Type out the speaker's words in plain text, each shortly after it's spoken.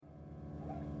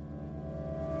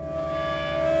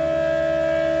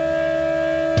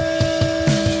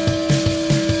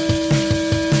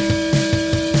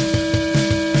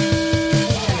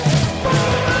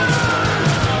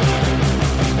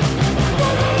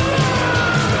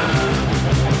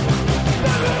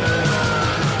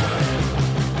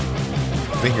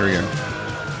think here we go.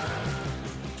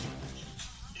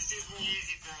 This isn't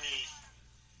easy for me.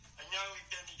 I know we've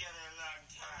been together a long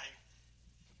time,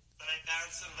 but I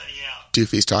found somebody else.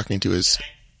 Doofy's talking to his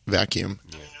vacuum.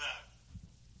 Turn it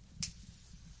up.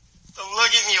 Don't look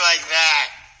at me like that.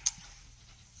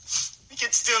 We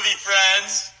can still be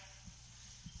friends.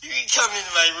 You can come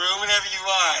into my room whenever you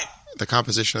want. The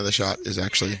composition of the shot is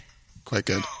actually quite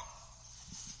good.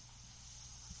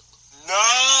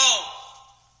 No!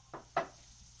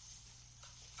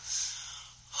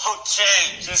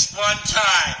 Okay, just one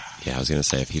time. Yeah, I was going to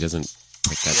say, if he doesn't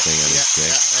put that thing on his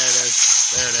dick, there it is.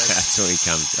 There it is. that's when he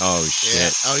comes. Oh, shit. Yeah.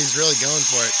 Oh, he's really going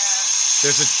for it.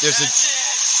 There's a.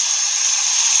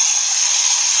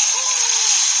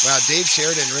 Wow, Dave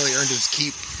Sheridan really earned his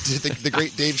keep. The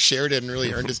great Dave Sheridan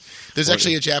really earned his. There's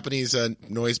actually a Japanese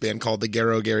noise band called the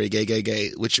Garo Gary Gay Gay Gay,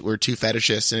 which were two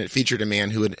fetishists, and it featured a man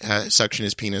who would suction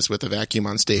his penis with a vacuum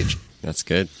on stage. That's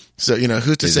good. So,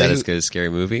 who's to Is say? that as good as Scary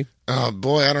Movie? Oh,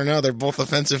 boy, I don't know. They're both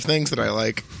offensive things that I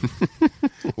like.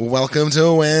 Welcome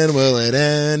to When Will It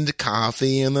End?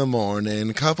 Coffee in the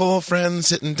morning. Couple of friends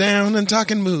sitting down and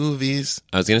talking movies.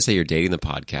 I was going to say you're dating the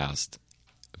podcast,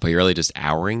 but you're really just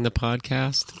houring the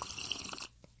podcast.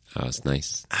 Oh, it's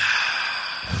nice.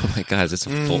 Oh, my God. Is this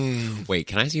a full... Wait,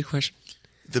 can I ask you a question?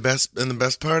 The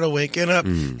best part of waking up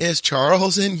is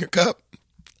Charles in your cup.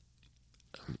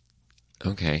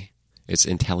 Okay. It's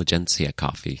intelligentsia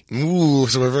coffee. Ooh,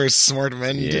 so we're very smart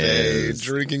men today. Yes.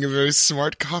 Drinking a very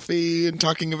smart coffee and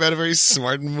talking about a very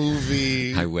smart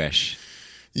movie. I wish.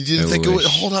 You didn't I think it was...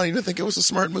 wish. Hold on, you didn't think it was a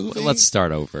smart movie? Let's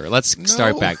start over. Let's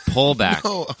start back. Pull back.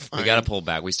 No, We fine. got to pull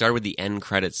back. We started with the end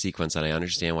credit sequence, and I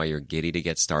understand why you're giddy to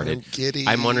get started. I'm giddy.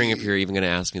 I'm wondering if you're even going to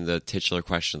ask me the titular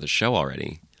question of the show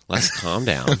already. Let's calm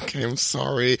down. Okay, I'm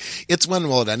sorry. It's When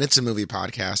Will It End? It's a movie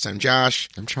podcast. I'm Josh.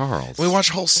 I'm Charles. We watch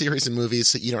a whole series of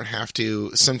movies that you don't have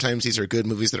to. Sometimes these are good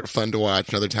movies that are fun to watch,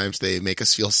 and other times they make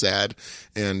us feel sad,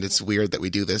 and it's weird that we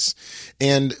do this.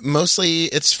 And mostly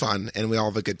it's fun, and we all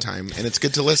have a good time, and it's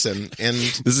good to listen. And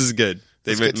This is good.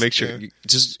 They It's good. make sure, Yeah.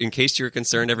 just in case you're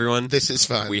concerned, everyone, this is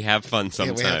fun. we have fun Yeah,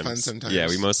 sometimes. we have fun sometimes. Yeah,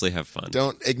 we mostly have fun.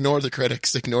 Don't ignore the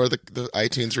critics. Ignore the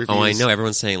iTunes reviews. Oh, I know.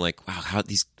 Everyone's saying, like, wow, how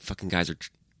these fucking guys are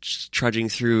trudging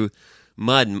through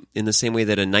mud in the same way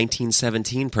that a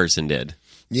 1917 person did.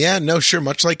 Yeah, no, sure.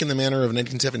 Much like in the manner of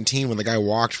 1917 when the guy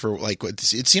walked for, like, it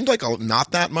seemed like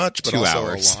not that much, but 2 also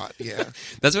hours. a lot. Yeah.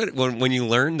 That's what, when you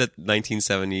learn that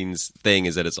 1917's thing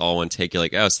is that it's all one take, you're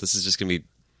like, oh, so this is just going to be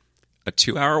a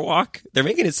 2-hour walk? They're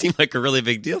making it seem like a really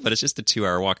big deal, but it's just a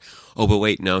 2-hour walk. Oh, but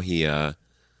wait, no, he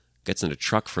gets in a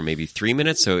truck for maybe 3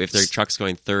 minutes, so if their truck's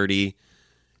going 30...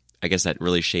 I guess that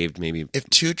really shaved maybe... If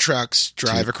two trucks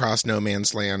drive across no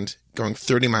man's land going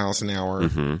 30 miles an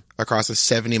hour across a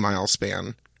 70-mile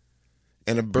span,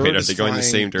 and a bird Wait, are is they going flying the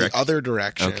same direction? other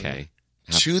direction Okay.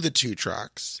 to the two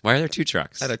trucks Why are there two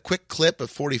trucks? at a quick clip of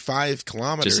 45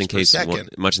 kilometers Just in per case, second.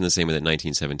 much in the same way that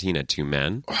 1917 had two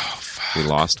men. Oh, fuck. We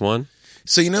lost one.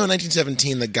 So, in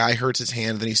 1917, the guy hurts his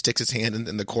hand, then he sticks his hand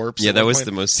in the corpse. Yeah, at that one was point.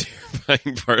 the most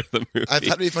terrifying part of the movie. I thought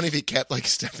it'd be funny if he kept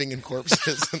stepping in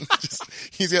corpses and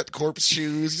he's got corpse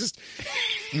shoes.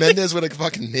 Mendez would have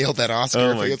fucking nailed that Oscar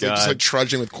Oh if my he was just God.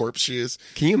 trudging with corpse shoes.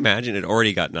 Can you imagine? It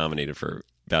already got nominated for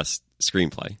Best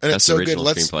Screenplay. And Best it's so good. Original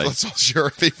Let's Screenplay. all share our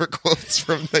favorite quotes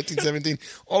from 1917.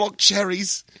 Oh, look,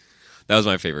 cherries. That was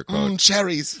my favorite quote.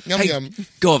 Cherries. Yum yum.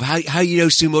 God, how you know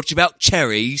so much about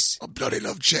cherries? I bloody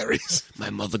love cherries. My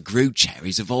mother grew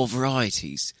cherries of all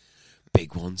varieties.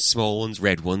 Big ones, small ones,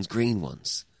 red ones, green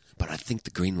ones. But I think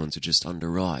the green ones are just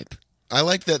underripe. I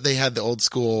like that they had the old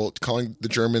school calling the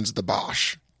Germans the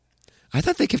Bosch. I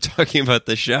thought they kept talking about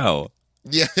the show.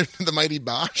 Yeah, the mighty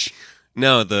Bosch.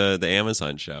 No, the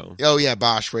Amazon show. Oh yeah,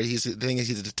 Bosch. Right. The thing is,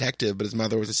 he's a detective, but his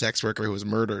mother was a sex worker who was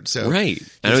murdered. So Right.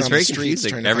 And it he's was on very the streets confusing.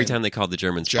 trying to Every find time they called the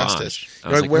Germans justice. Bosch. I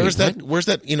was Right. like, Where's wait, that? what? Where's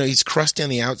that? He's crusty on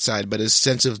the outside, but his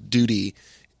sense of duty,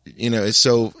 is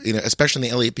so especially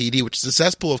in the LAPD, which is a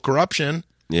cesspool of corruption.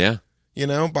 Yeah.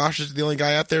 Bosch is the only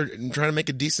guy out there trying to make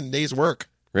a decent day's work.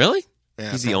 Really?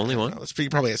 Yeah, He's the only one? He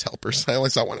probably has helpers. I only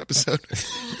saw one episode.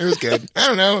 It was good. I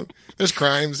don't know. There's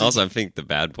crimes. Also, I think the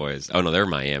Bad Boys... Oh, no, they're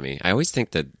Miami. I always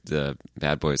think that the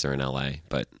Bad Boys are in L.A.,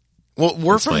 but... Well,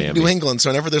 we're It's from Miami. New England, so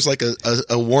whenever there's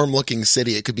a warm-looking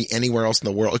city, it could be anywhere else in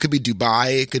the world. It could be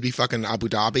Dubai. It could be fucking Abu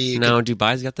Dhabi. No,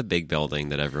 Dubai's got the big building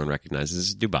that everyone recognizes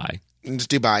as Dubai. It's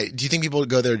Dubai. Do you think people would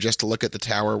go there just to look at the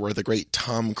tower where the great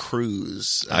Tom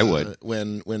Cruise? I would.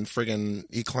 When friggin'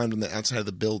 he climbed on the outside of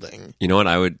the building. You know what?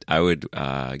 I would get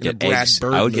Brad eggs.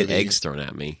 Bird I would get movie. eggs thrown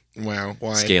at me. Wow.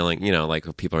 Why? Scaling,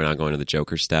 like people are now going to the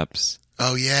Joker steps.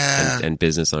 Oh yeah. And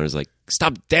business owners like,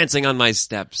 stop dancing on my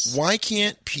steps. Why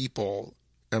can't people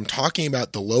I'm talking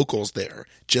about the locals there.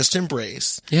 Just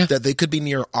embrace Yeah. that they could be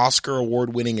near Oscar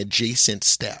award-winning adjacent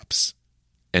steps.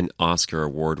 And Oscar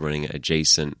award-winning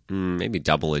adjacent, maybe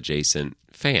double adjacent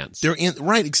fans. They're in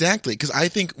right, exactly. Because I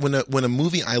think when a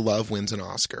movie I love wins an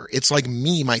Oscar, it's like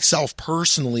me myself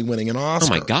personally winning an Oh Oscar.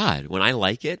 my God. When I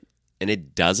like it and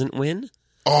it doesn't win,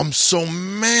 Oh, I'm so I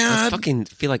mad. fucking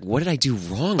feel like, what did I do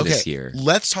wrong this year?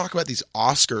 Let's talk about these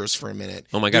Oscars for a minute.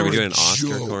 Oh my God, They we're were doing a an Oscar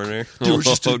joke. corner? They were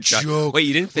just Oh, a God. joke. Wait,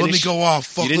 you didn't finish. Let me go off.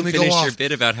 Fuck, You didn't let me go finish off. your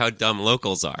bit about how dumb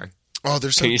locals are. Oh,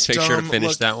 there's so Can you just make sure to dumb. finish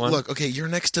Look, that one? Look, okay, you're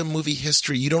next to movie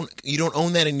history. You don't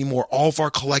own that anymore. All of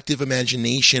our collective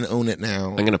imagination own it now.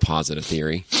 I'm going to posit a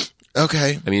theory.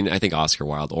 Okay. I mean, I think Oscar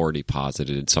Wilde already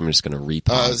posited, so I'm just going to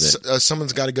reposit.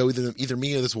 Someone's got to go with either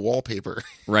me or this wallpaper.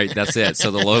 Right, that's it. So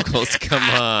the locals, come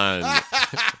on.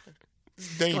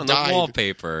 They On the died.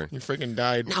 wallpaper. You freaking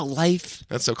died. Now life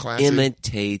That's so classy.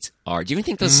 imitates art. Do you even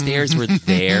think those stairs were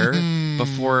there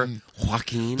before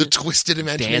Joaquin? The twisted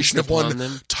imagination of upon one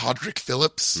them? Todrick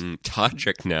Phillips.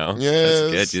 Todrick now.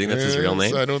 Yes. That's good. Do you think that's his real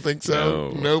yes, name? I don't think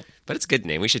so. No. Nope. But it's a good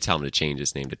name. We should tell him to change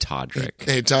his name to Todrick.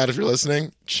 Hey, Todd, if you're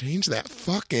listening, change that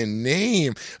fucking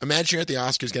name. Imagine you're at the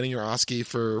Oscars getting your Oscar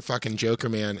for fucking Joker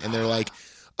Man, and they're like,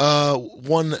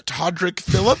 one Todrick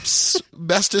Phillips,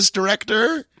 bestest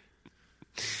director.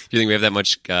 Do you think we have that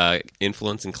much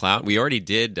influence and clout? We already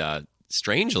did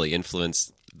strangely influence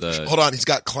the... Hold on, he's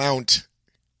got clout.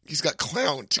 He's got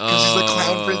clout because he's the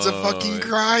clown prince of fucking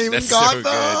crime in That's so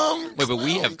Gotham. good. Wait, but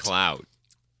we have clout.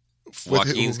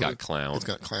 Joaquin's got clout. He's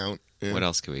got clout. Yeah. What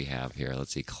else could we have here?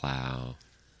 Let's see. Clout.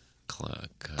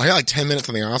 I got like 10 minutes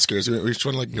on the Oscars. We just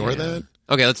want to ignore Yeah. that.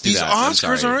 Okay, let's do These that. I'm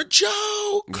Oscars sorry. are a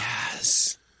joke.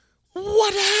 Yes.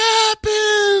 What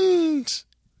happened?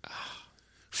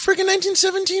 Freaking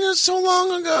 1917 is so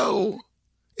long ago.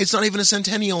 It's not even a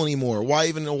centennial anymore. Why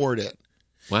even award it?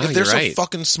 Wow, if they're you're so right.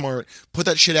 fucking smart, put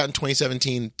that shit out in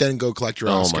 2017, then go collect your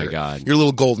Oh Oscar. my God. Your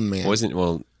little golden man.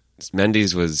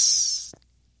 Mendes was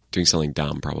doing something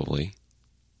dumb, probably.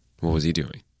 What was he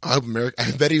doing? I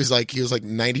bet he was like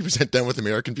 90% done with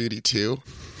American Beauty 2.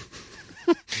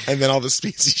 And then all the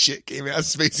Spacey shit came out.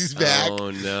 Spacey's back.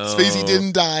 Oh, no. Spacey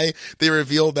didn't die. They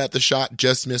revealed that the shot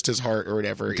just missed his heart or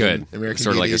whatever. Good. In American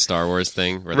Sort of like Beauty. a Star Wars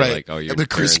thing where Right. they're like, oh, your but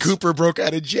Chris parents- Cooper broke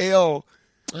out of jail.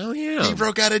 Oh, yeah. He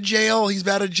broke out of jail. He's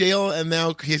out of jail, and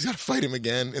now he's got to fight him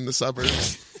again in the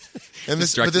suburbs. And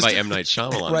It's directed by M. Night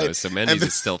Shyamalan, Right. though, so Mendes And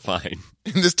is still fine.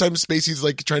 And this time Spacey's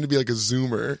like trying to be like a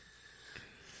Zoomer.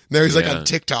 Now he's like Yeah. on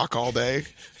TikTok all day.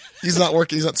 He's not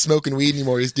working. He's not smoking weed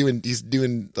anymore. He's doing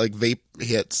like vape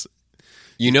hits.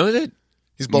 You know that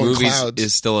He's blowing movies clouds.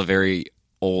 is still a very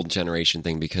old generation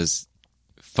thing because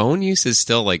phone use is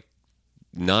still like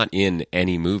not in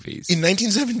any movies. In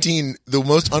 1917, the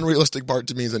most unrealistic part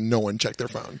to me is that no one checked their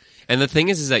phone. And the thing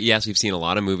is that yes, we've seen a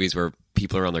lot of movies where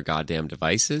people are on their goddamn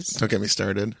devices. Don't get me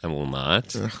started. I will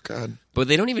not. Oh God. But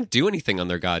they don't even do anything on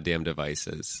their goddamn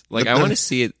devices. Like, But I the- want to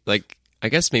see it. Like, I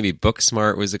guess maybe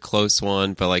Booksmart was a close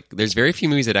one, but like, there's very few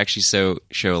movies that actually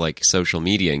show like social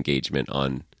media engagement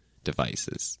on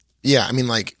devices. Yeah, I mean,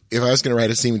 like if I was going to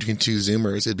write a scene between two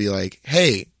Zoomers, it'd be like,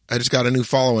 "Hey, I just got a new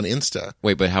follow on Insta."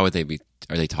 Wait, but how would they be?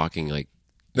 Are they talking like?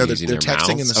 No, they're using their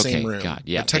texting in mouths? the same Okay, room. God,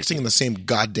 yeah, they're texting in the same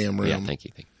goddamn room. Yeah, thank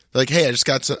you. They're like, hey,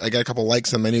 I got a couple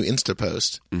likes on my new Insta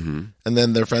post. Mm-hmm. And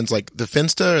then their friend's like, the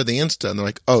Finsta or the Insta? And they're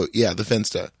like, oh, yeah, the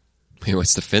Finsta. Wait,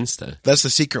 what's the Finsta? That's the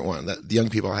secret one that the young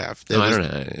people have. No, I don't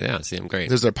know. Yeah, see, I'm great.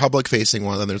 There's their public-facing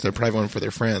one, then there's their private one for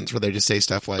their friends, where they just say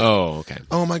stuff like, Oh, okay.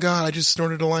 oh my God, I just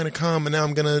snorted a line of cum, and now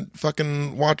I'm going to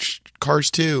fucking watch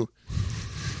Cars 2.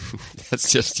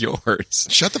 That's just yours.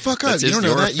 Shut the fuck up. That's You just don't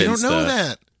know your that. You don't know Finsta.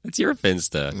 that. It's your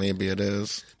Finsta. Maybe it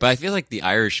is. But I feel like The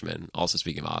Irishman, also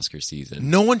speaking of Oscar season,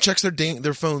 No one checks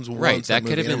their phones once. Right, in that could movie,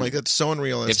 have and I'm been- like, that's so if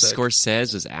unrealistic.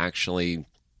 Scorsese was actually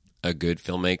a good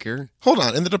filmmaker, Hold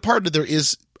on. In The Departed, there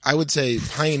is, I would say,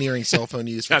 pioneering cell phone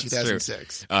use for That's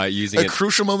 2006. true. Using A it.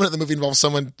 crucial moment in the movie involves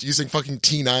someone using fucking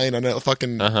T9 on a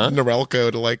fucking Uh-huh.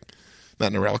 Norelco to like,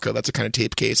 not Norelco, that's a kind of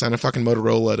tape case, on a fucking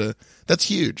Motorola to, that's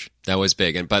huge. That was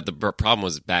big, but the problem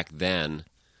was back then.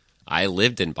 I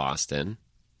lived in Boston,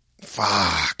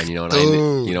 Fuck. and you know what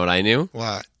Ooh. you know what I knew?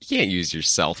 What? You can't use your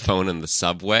cell phone in the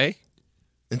subway.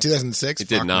 In 2006? It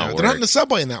did Fuck not no. They're not work. in the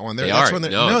subway in that one. They That's are.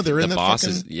 when No, they're in the boss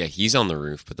fucking... is. Yeah, he's on the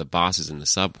roof, but the boss is in the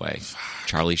subway.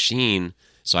 Charlie Sheen.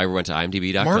 So I went to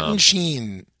IMDb.com. Martin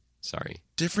Sheen. Sorry,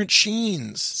 Different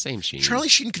Sheens. same Sheen. Charlie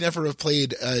Sheen could never have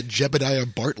played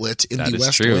Jebediah Bartlett in That The is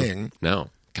West true. Wing. No,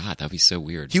 God, that'd be so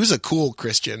weird. He was a cool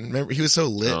Christian. Remember, he was so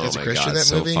lit Oh as a my Christian God, in that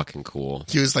so movie. fucking cool.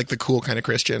 He was like the cool kind of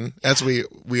Christian, as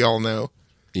we all know.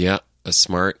 Yeah, a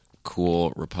smart,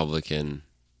 cool Republican.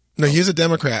 No, he was a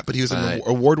Democrat, but he was an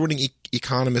award-winning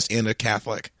economist and a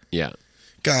Catholic. Yeah.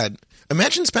 God,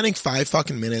 imagine spending 5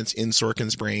 fucking minutes in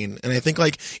Sorkin's brain. And I think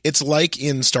like it's like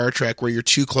in Star Trek where you're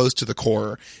too close to the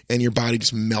core and your body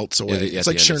just melts away. It's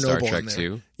like Chernobyl Star Trek in there.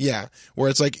 too? Yeah, where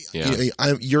it's like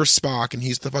you're Spock and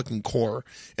he's the fucking core.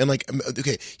 And like,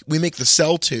 okay, we make the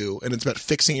Cell 2 and it's about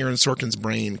fixing Aaron Sorkin's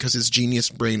brain because his genius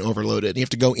brain overloaded. And you have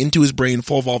to go into his brain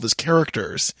full of all of his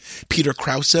characters. Peter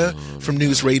Krause from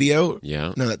News Radio.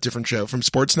 Yeah. No, that different show. From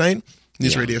Sports Night.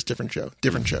 News Radio's different show.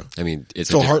 Different show. I mean, it's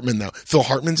Phil Hartman, though. Phil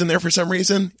Hartman's in there for some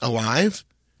reason. Alive.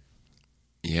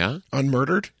 Yeah.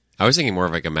 Unmurdered. I was thinking more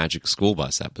of like a Magic School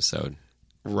Bus episode.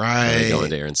 Right. They go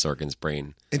into Aaron Sorkin's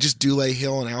brain. And just Dule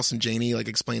Hill and Allison Janney like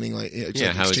explaining like, like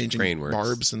how his exchanging brain works.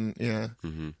 barbs and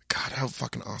God, how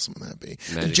fucking awesome would that be?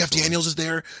 Magic And Jeff School. Daniels is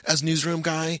there as newsroom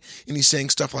guy and he's saying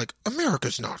stuff like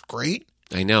America's not great.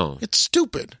 I know. It's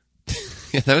stupid.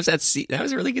 Yeah, that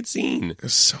was a really good scene. It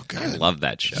was so good. I love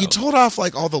that show. He told off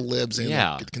like all the libs and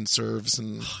Yeah. like, conserves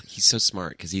and He's so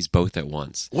smart because he's both at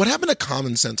once. what happened to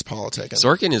common sense politic?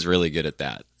 Sorkin is really good at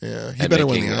that. Yeah, he At better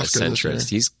win making the a Oscar this year.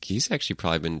 centrist. He's actually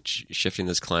probably been shifting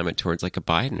this climate towards like a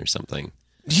Biden or something.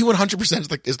 He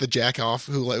 100% is the jack off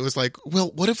who like, was like, well,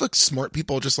 what if like smart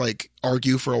people just like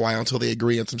argue for a while until they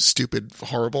agree on some stupid,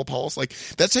 horrible policy? Like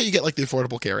that's how you get like the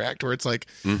Affordable Care Act, where it's like,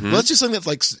 well, let's do something that's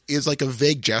like is like a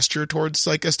vague gesture towards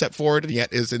like a step forward, and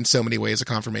yet is in so many ways a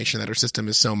confirmation that our system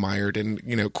is so mired in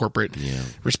corporate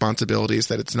responsibilities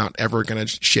that it's not ever going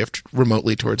to shift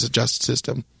remotely towards a just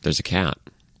system. There's a cat.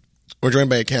 We're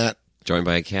joined by a cat. Joined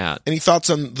by a cat. Any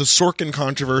thoughts on the Sorkin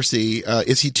controversy?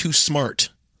 Is he too smart?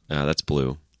 That's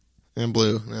Blue. And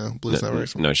Blue. No, Blue's not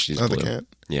right. No, she's Oh, blue. the cat.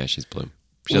 Yeah, she's blue.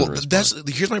 She doesn't respond.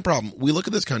 Here's my problem. We look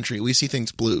at this country, we see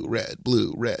things blue, red,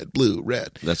 blue, red, blue,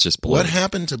 red. That's just blue. What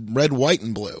happened to red, white,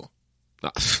 and blue?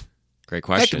 Great Heck,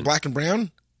 question. and black and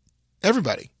brown?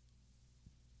 Everybody.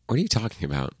 What are you talking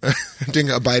about? Doing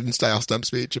a Biden-style stump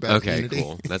speech about Okay, unity.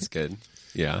 cool. That's good.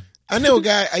 Yeah. I know a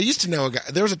guy. I used to know a guy.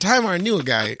 There was a time where I knew a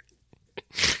guy.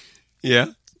 Yeah.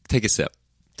 Take a sip.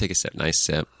 Take a sip. Nice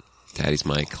sip. Daddy's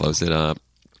mic. Close it up.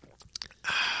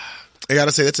 I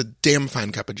gotta say, that's a damn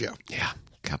fine cup of Joe. Yeah.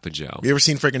 Cup of Joe. You ever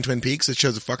seen freaking Twin Peaks? It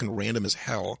shows a fucking random as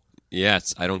hell.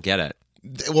 Yes. I don't get it.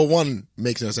 Well, one,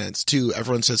 makes no sense. Two,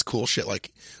 everyone says cool shit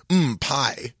like,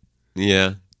 pie.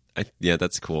 Yeah. Yeah,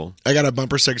 that's cool. I got a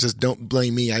bumper sticker that says, don't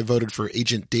blame me. I voted for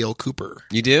Agent Dale Cooper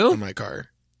You do? in my car.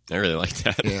 I really like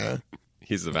that. Yeah.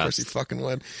 He's the Of course he best. fucking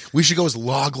would. We should go as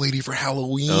Log Lady for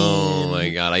Halloween. Oh my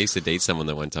god. I used to date someone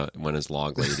that went as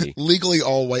log lady. Legally,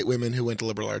 all white women who went to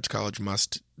liberal arts college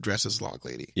must dress as Log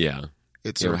Lady. Yeah.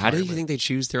 It's Yeah, a how do you requirement. think they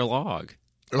choose their log?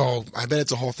 Oh, I bet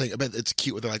it's a whole thing. I bet it's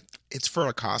cute. They're like, it's for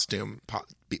a costume.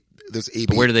 There's AB.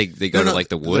 But where do they go to like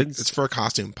the woods? It's for a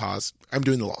costume. Pause. I'm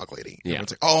doing the Log Lady. Yeah.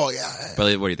 Everyone's like, oh yeah.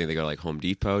 But what do you think? They go to like Home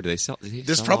Depot? Do they sell?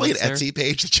 There's sell probably an logs there? Etsy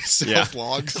page that just sells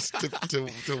logs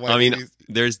to white I mean, ladies.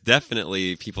 there's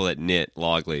definitely people that knit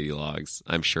log lady logs.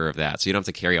 I'm sure of that. So you don't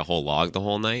have to carry a whole log the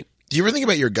whole night. Do you ever think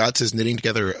about your guts as knitting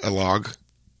together a log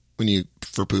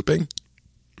for pooping?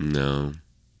 No,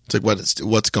 It's like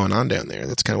what's going on down there.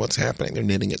 That's kind of what's happening. They're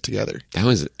knitting it together. that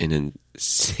was an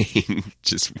insane,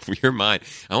 just your mind.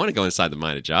 I want to go inside the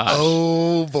mind of Josh.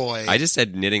 Oh boy! I just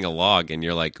said knitting a log, and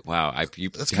you're like, wow. That's Have kind you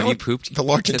of what pooped? the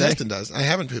large today? intestine does. I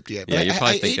haven't pooped yet. But Yeah, you're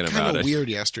probably I thinking ate about kind it. of weird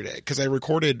yesterday because I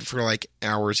recorded for like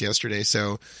hours yesterday.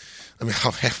 So, I mean,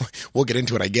 we'll get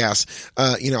into it, I guess.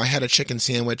 I had a chicken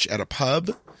sandwich at a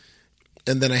pub,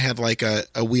 and then I had like a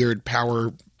weird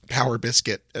power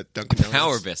biscuit at Dunkin' Donuts.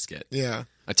 Power biscuit, Yeah.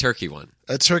 a turkey one.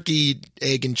 A turkey,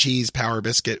 egg, and cheese power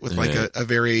biscuit with like a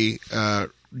very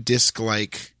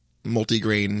disc-like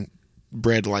multigrain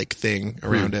bread-like thing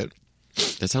around it.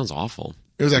 That sounds awful.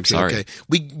 It was I'm actually sorry. okay.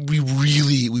 We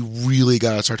really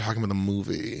got to start talking about the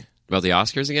movie. About the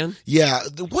Oscars again? Yeah,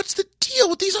 what's the deal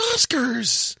with these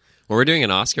Oscars? Well, we're doing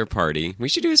an Oscar party. We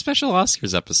should do a special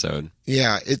Oscars episode.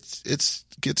 Yeah, it's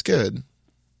good.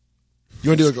 You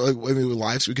want to do it like,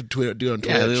 live? So we could do it on Twitch.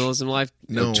 Yeah, there's some live.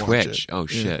 No, No, watch Twitch. it. Oh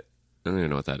Yeah. shit! I don't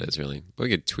even know what that is really. But we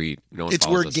could tweet. No one It's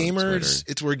follows where us on gamers.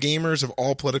 Twitter. It's where gamers of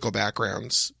all political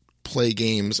backgrounds play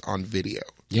games on video.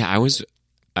 Yeah, I stayed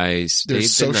There's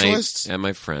the socialists. night at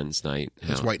my friend's night.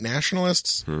 There's house. white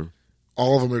nationalists.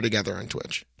 All of them are together on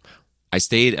Twitch. I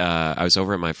stayed. I was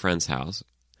over at my friend's house.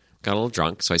 Got a little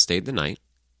drunk, so I stayed the night.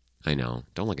 I know.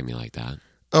 Don't look at me like that.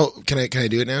 Oh, can I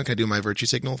do it now? Can I do my virtue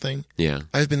signal thing? Yeah.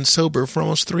 I've been sober for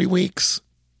almost 3 weeks.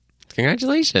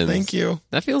 Congratulations. Thank you.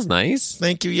 That feels nice.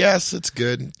 Thank you. Yes, it's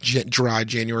good. Dry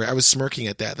January. I was smirking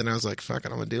at that. Then I was like, fuck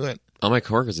it, I'm going to do it. All my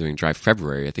coworkers are doing dry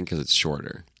February. I think because it's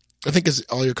shorter. I think as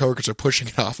all your coworkers are pushing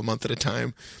it off a month at a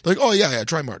time. They're like, oh, yeah,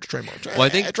 try March. Well, I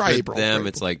think try for April. them, try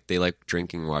it's April. like they like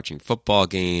drinking, watching football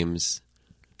games.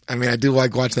 I mean, I do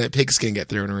like watching that pigskin get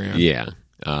thrown around. Yeah.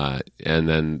 And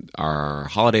then our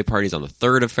holiday party's on the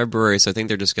 3rd of February, so I think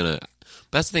they're just going to...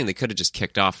 That's the thing, they could have just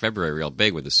kicked off February real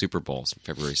big with the Super Bowl,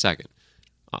 February 2nd.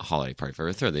 Holiday party,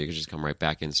 February 3rd. They could just come right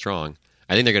back in strong.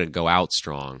 I think they're going to go out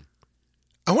strong.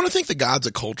 I want to thank the gods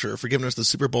of culture for giving us the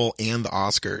Super Bowl and the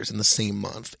Oscars in the same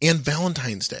month. And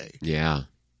Valentine's Day. Yeah.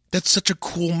 That's such a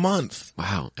cool month.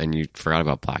 Wow. And you forgot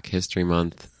about Black History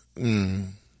Month?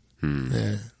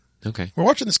 Yeah. Okay. We're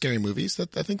watching the scary movies. I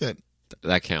think that...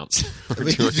 That counts. We're I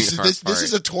mean, doing this our is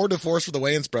part. a tour de force for the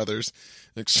Wayans brothers,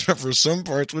 except for some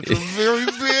parts which are very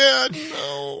bad.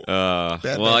 No.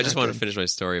 Bad, well, bad, I just not wanted to good. finish my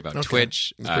story about Okay.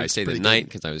 Twitch. It's I stayed the pretty night good.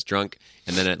 because I was drunk,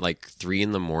 and then at like 3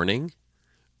 a.m,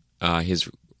 this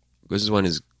is when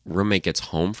his roommate gets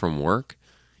home from work.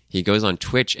 He goes on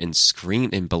Twitch and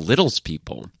screams and belittles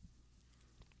people.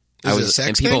 Is it a sex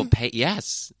and people thing? pay.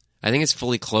 Yes, I think it's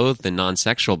fully clothed and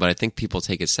non-sexual, but I think people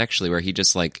take it sexually, where he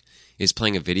just like is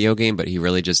playing a video game, but he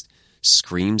really just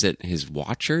screams at his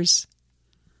watchers.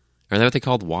 Are that what they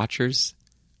called, watchers?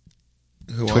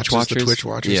 Who Twitch watches the watchers? Twitch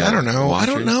watchers? Yeah, I don't know. watchers.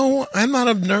 I don't know. I'm not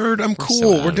a nerd. I'm So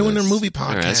cool. out We're of doing a this. movie podcast.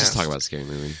 All right, let's just talk about a scary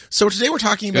movie. So today we're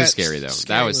talking It about... was scary though.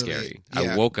 That was movie. scary.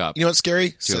 Yeah. I woke up. You know what's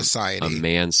scary? to Society. A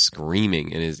man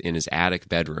screaming in his attic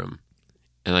bedroom,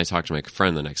 and I talked to my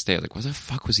friend the next day. I was like, "What the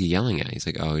fuck was he yelling at?" He's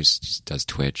like, "Oh, he just does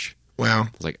Twitch." Wow. I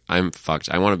was like, "I'm fucked.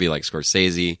 I want to be like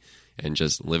Scorsese and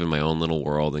just live in my own little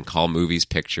world and call movies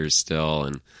pictures still."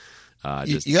 And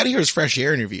just You got to hear his Fresh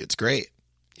Air interview. It's great.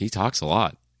 he talks a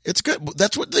lot. It's good.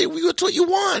 That's what you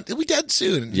want. He'll be dead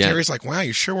soon. And Yeah. Jerry's like, wow,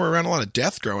 you sure were around a lot of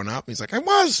death growing up? And he's like, I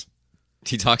was.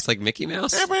 He talks like Mickey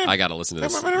Mouse. I got to listen to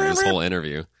this whole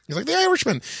interview. He's like, the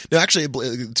Irishman. No, actually,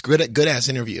 it's good ass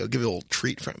interview. I'll give you a little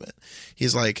treat from it.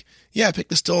 He's like, yeah, I picked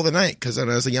the still of the night because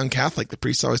when I was a young Catholic, the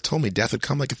priest always told me death would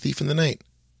come like a thief in the night.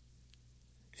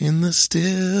 In the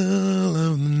still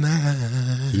of the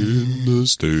night. In the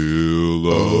still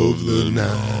of the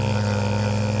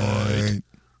night.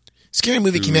 Scary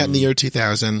movie came out in the year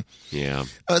 2000. Yeah.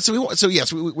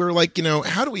 We're like,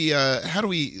 how do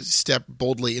we step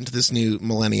boldly into this new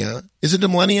millennia? Is it a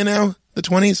millennia now? The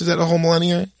 20s? Is that a whole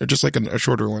millennia, or just like a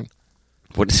shorter one?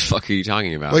 What the fuck are you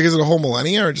talking about? Like, is it a whole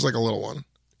millennia or just like a little one?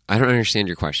 I don't understand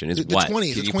your question. Is The what?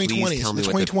 20s, Can the you please 2020s, tell the me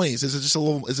what 2020s. Is it just a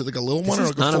little? Is it like a little one This or is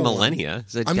like not a a full one? millennia.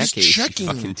 It's a I'm decade. just checking.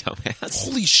 You fucking dumbass.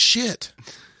 Holy shit.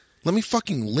 Let me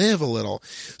fucking live a little.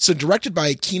 So directed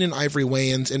by Keenan Ivory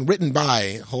Wayans and written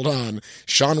by,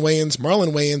 Sean Wayans,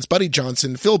 Marlon Wayans, Buddy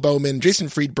Johnson, Phil Bowman, Jason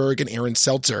Friedberg, and Aaron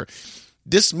Seltzer.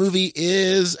 This movie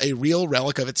is a real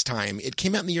relic of its time. It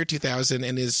came out in the year 2000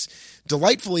 and is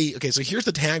delightfully... Okay, so here's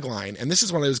the tagline, and this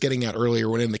is what I was getting at earlier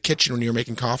when in the kitchen when you were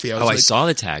making coffee. I I saw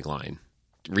the tagline.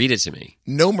 Read it to me.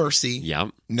 No mercy, Yep.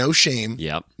 no shame,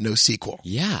 Yep. no sequel.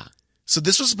 Yeah. So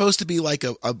this was supposed to be like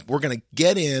we're going to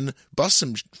get in, bust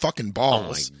some fucking Oh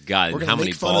balls. my god! We're And gonna how many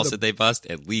make fun of balls did they bust?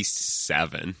 At least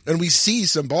 7. And we see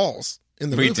some balls in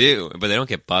the We movie. do, but they don't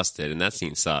get busted, and that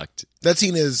scene sucked. That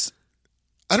scene is...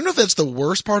 I don't know if that's the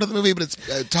worst part of the movie, but it's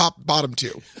bottom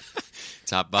two.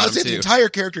 Top I would bottom say the 2. entire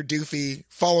character doofy,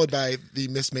 followed by the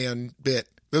Miss Man bit.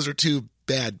 Those are two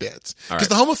bad bits. All Because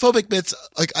the homophobic bits,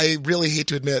 like, I really hate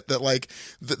to admit that, like,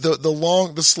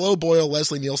 the slow boil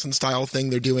Leslie Nielsen style thing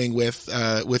they're doing with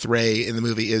Ray in the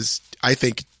movie is, I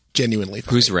think, genuinely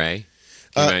funny. Who's Ray?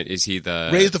 Is he the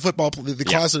Ray is the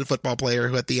closeted football player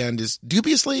who at the end is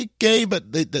dubiously gay, but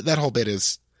that whole bit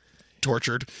is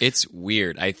tortured. It's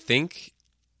weird. I think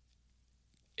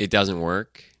it doesn't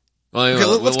work. Well, Okay,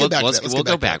 let's get back to that. We'll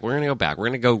go back. We're gonna go back. We're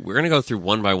gonna go through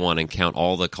one by one and count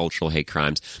all the cultural hate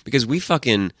crimes because we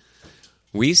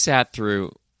sat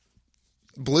through.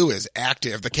 Blue is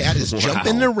active. The cat is Wow.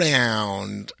 jumping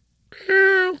around.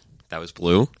 That was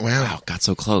Blue. Wow. Got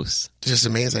so close Just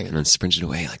amazing. and then sprinted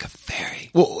away like a fairy.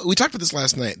 Well, we talked about this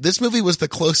last night. This movie was the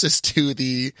closest to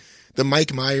the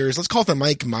Mike Myers, let's call it the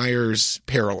Mike Myers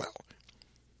parallel.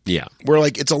 Yeah. Where,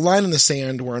 like, it's a line in the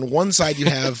sand where on one side you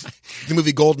have the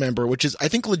movie Goldmember, which is, I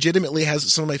think, legitimately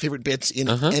has some of my favorite bits in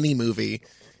any movie.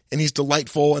 And he's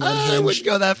delightful and I unhinged. wouldn't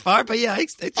go that far, but yeah,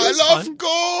 I love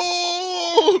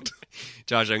gold!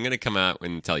 Josh, I'm going to come out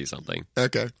and tell you something.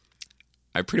 Okay.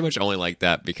 I pretty much only like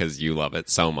that because you love it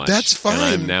so much. That's fine.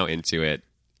 And I'm now into it.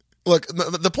 Look,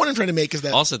 the point I'm trying to make is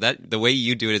that... Also, the way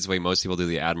you do it is the way most people do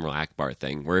the Admiral Akbar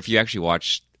thing, where if you actually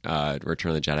watch Return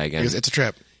of the Jedi again, because it's a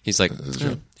trap. he's like,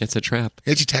 it's a trap.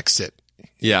 And she texts it.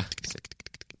 Yeah.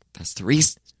 That's the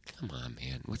reason. Come on,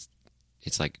 man.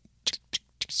 It's like,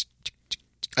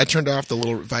 I turned off the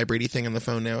little vibrating thing on the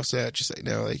phone now, so I just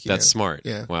like That's smart.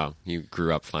 Yeah. Wow, you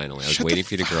grew up finally. I was Shut waiting the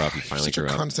for you to grow up. You finally Such grew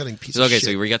a up. condescending piece So, of okay, shit.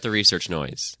 so we got the research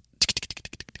noise.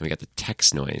 And we got the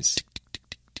text noise.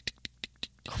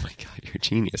 Oh my god, you're a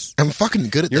genius. I'm fucking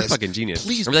good at You're this. a fucking genius.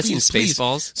 Please, Remember that scene please,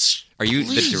 Spaceballs? Are you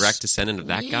the direct descendant of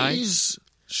that guy? Please,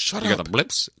 shut You up. got the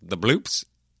blips, the bloops.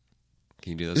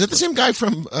 Can you do those? Is that the same guy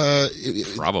from?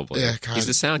 Probably. Yeah, God. He's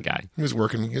the sound guy. He was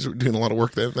working. He was doing a lot of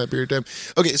work that period of time.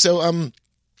 Okay, so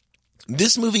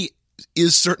this movie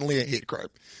is certainly a hate crime.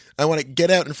 I want to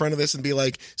get out in front of this and be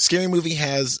like, Scary Movie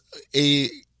has a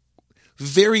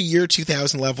very year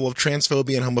 2000 level of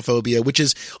transphobia and homophobia, which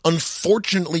is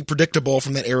unfortunately predictable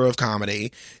from that era of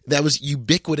comedy that was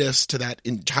ubiquitous to that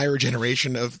entire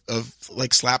generation of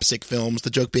like slapstick films.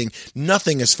 The joke being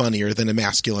nothing is funnier than a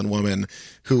masculine woman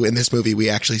who in this movie we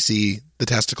actually see the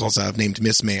testicles of, named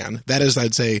Miss Man. That is,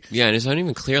 I'd say. Yeah, and it's not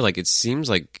even clear. Like, it seems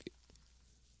like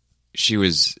she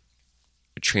was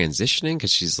transitioning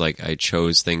because she's like, I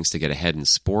chose things to get ahead in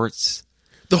sports.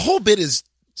 The whole bit is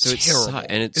So terrible.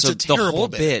 It's a the terrible whole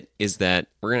bit is that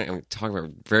I'm talking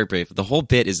about very brief. The whole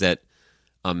bit is that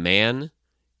a man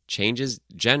changes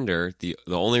gender. The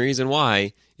only reason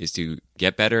why is to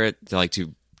get better at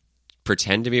to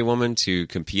pretend to be a woman, to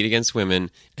compete against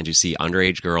women, and to see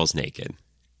underage girls naked.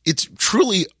 It's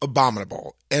truly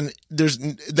abominable, and there's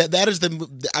that is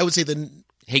the I would say the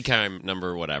hate crime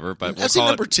number whatever, but I'd say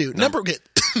number two.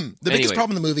 The biggest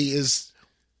problem in the movie is.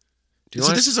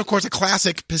 This is, of course, a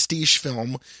classic pastiche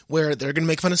film where they're going to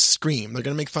make fun of Scream. They're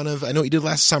going to make fun of I Know What You Did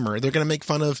Last Summer. They're going to make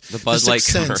fun of the Bud Light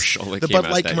Sixth Sense, commercial. The Bud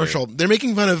Light commercial. They're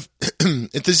making fun of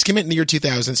this came out in the year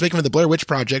 2000. It's making fun of the Blair Witch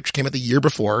Project, which came out the year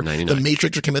before. 99. The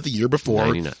Matrix, which came out the year before.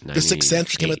 99, The Sixth Sense,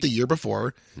 which came out the year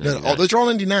before. No, 99. those are all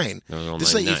 99. Those are all this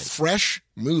is 99. like a fresh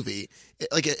movie.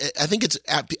 Like I think it's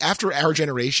after our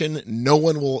generation, no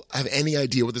one will have any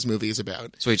idea what this movie is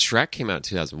about. So wait, Shrek came out in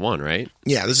 2001, right?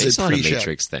 Yeah, this Based is a on a pre-show.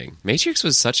 Matrix thing. Matrix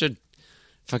was such a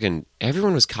fucking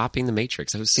everyone was copying the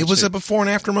Matrix. It was a before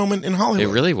and after moment in Hollywood.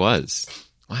 It really was.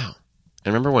 Wow. I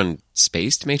remember when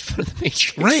Spaced made fun of the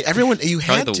Matrix. Right, everyone you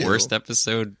had Probably the to. worst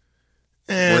episode,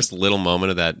 worst little moment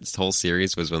of that whole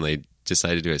series was when they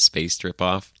decided to do a Spaced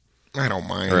ripoff. I don't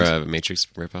mind. Or a Matrix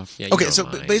ripoff. Yeah, you Okay, don't so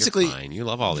mind. basically, You're fine. You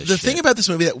love all this the shit. thing about this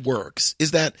movie that works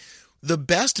is that the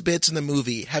best bits in the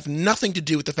movie have nothing to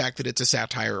do with the fact that it's a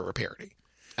satire or a parody.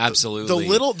 Absolutely.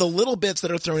 The little bits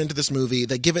that are thrown into this movie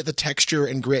that give it the texture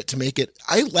and grit to make it.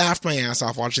 I laughed my ass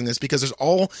off watching this because there's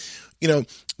all,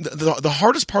 the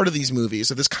hardest part of these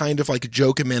movies, of this kind of like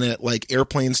joke a minute, like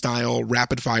airplane style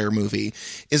rapid fire movie,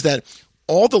 is that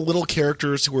all the little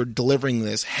characters who are delivering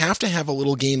this have to have a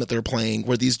little game that they're playing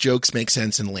where these jokes make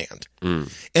sense and land.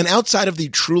 And outside of the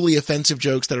truly offensive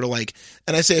jokes that are like,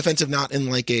 and I say offensive not in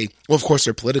like well, of course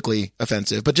they're politically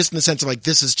offensive, but just in the sense of like,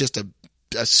 this is just a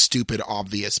stupid,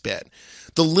 obvious bit.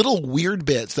 The little weird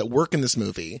bits that work in this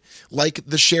movie, like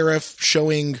the sheriff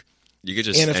showing you could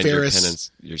just Anna end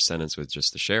Faris. your sentence with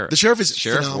just the sheriff. The sheriff is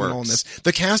phenomenal in this.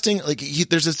 The casting, like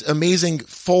there's this amazing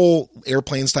full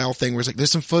airplane style thing where it's like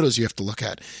there's some photos you have to look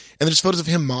at, and there's photos of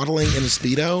him modeling in a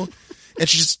Speedo, and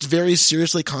she just very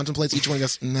seriously contemplates each one and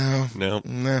goes,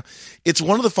 no. It's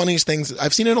one of the funniest things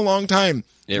I've seen in a long time.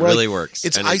 It where, really like, works.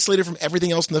 It's And isolated from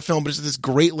everything else in the film, but it's this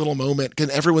great little moment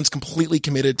because everyone's completely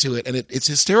committed to it, and it's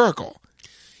hysterical.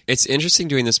 It's interesting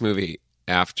doing this movie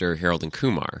after Harold and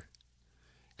Kumar,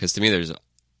 because to me there's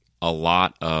a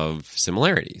lot of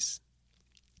similarities.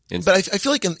 But I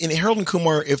feel like in Harold and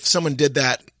Kumar, if someone did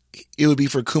that, it would be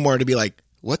for Kumar to be like,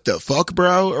 "What the fuck,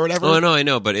 bro?" or whatever. Oh no, I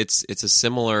know, but it's a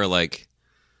similar like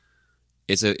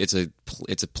it's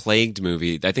a plagued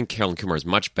movie. I think Harold and Kumar is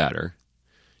much better,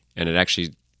 and it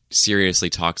actually seriously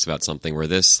talks about something where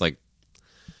this like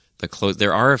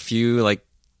there are a few like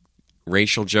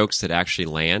racial jokes that actually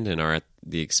land and are at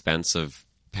the expense of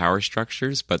power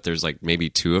structures, but there's like maybe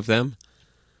two of them.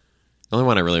 The only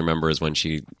one I really remember is when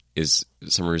she is for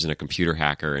some reason a computer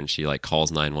hacker and she like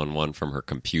calls 911 from her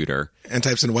computer and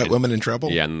types in "white woman in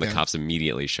trouble." Yeah, and the cops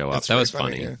immediately show up. That's That really was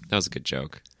funny. yeah. That was a good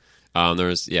joke.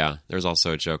 There's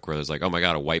also a joke where there's like, oh my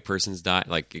god, a white person's died.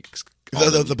 Like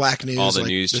The black news, all the like,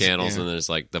 news this- channels, yeah. and there's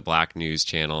like the black news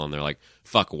channel, and they're like,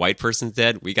 fuck, white person's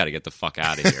dead. We got to get the fuck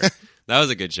out of here. That was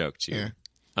a good joke too.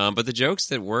 Yeah. But the jokes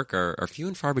that work are few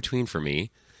and far between for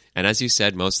me. And as you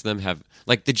said, most of them have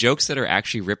like the jokes that are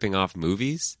actually ripping off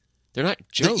movies. They're not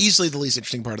They're jokes. easily the least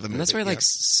interesting part of the movie. And that's why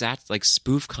yeah. like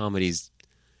spoof comedies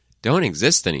don't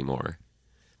exist anymore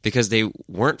because they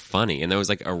weren't funny, and there was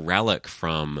like a relic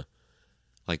from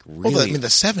like really. Well, the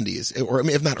 70s, or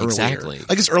if not earlier. Exactly.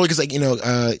 Like it's early because like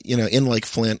In Like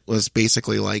Flint was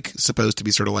basically like supposed to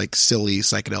be sort of like silly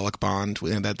psychedelic Bond,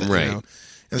 and that Right.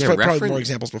 There's Yeah, probably more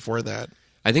examples before that.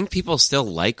 I think people still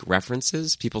like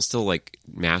references. People still like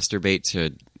masturbate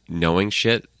to knowing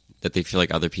shit that they feel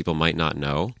like other people might not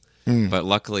know. But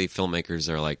luckily, filmmakers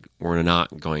are like, we're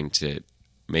not going to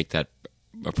make that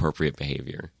appropriate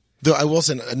behavior. Though I will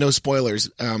say, no spoilers.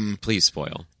 Please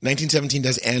spoil. 1917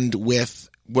 does end with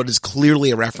what is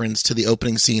clearly a reference to the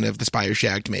opening scene of The Spy Who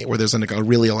Shagged Me, where there's like a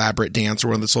really elaborate dance where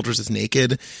one of the soldiers is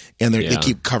naked, and they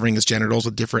keep covering his genitals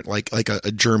with different, like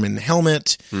a German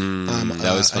helmet,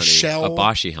 That was funny. a shell, A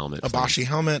Boshi helmet. a Boshi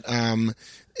helmet.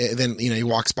 And then he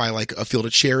walks by like a field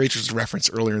of cherries, which is a reference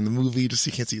earlier in the movie, just so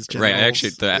you can't see his genitals. Right. I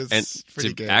actually, It's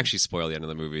pretty good. actually spoil the end of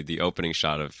the movie, the opening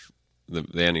shot of the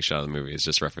ending shot of the movie is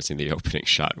just referencing the opening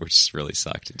shot, which really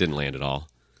sucked. It didn't land at all.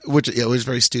 Which it was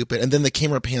very stupid. And then the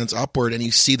camera pans upward, and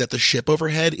you see that the ship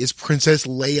overhead is Princess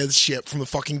Leia's ship from the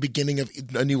fucking beginning of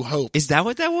A New Hope. Is that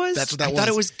what that was? That's what that I was. thought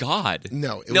it was God.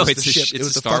 No, it was it's the ship. It's it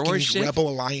was a the Star fucking Wars ship? Rebel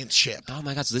Alliance ship. Oh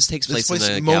my god! So this takes This place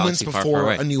in the moments galaxy far, before far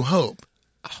away. A New Hope.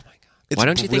 Oh my god! It's Why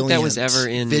don't you think that was brilliant, ever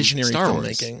in visionary Star Wars?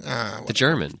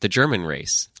 filmmaking? The German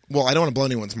race. Well, I don't want to blow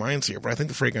anyone's minds here, but I think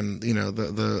the freaking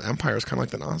the Empire is kind of like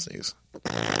the Nazis.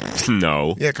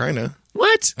 No. Yeah, kind of.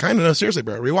 What? Kind of. No, seriously,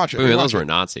 bro. Rewatch it. Wait, Rewatch those it. were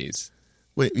Nazis.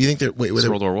 Wait, you think they're wait? It's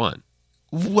World War One.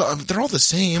 Well, they're all the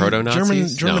same.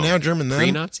 Proto-Nazis? German No. now, German then.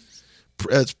 Pre-Nazis?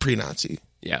 It's pre-Nazi.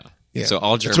 Yeah. Yeah. So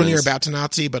all Germans. It's when you're about to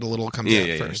Nazi, but a little comes Yeah, out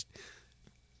yeah, yeah. first.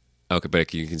 Okay,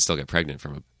 but you can still get pregnant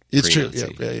from a It's true.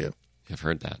 pre-Nazi. Yeah. I've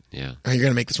heard that. Yeah. Oh, you're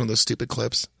gonna make this one of those stupid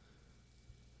clips.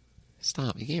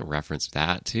 Stop. You can't reference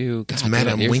that too. It's God meta.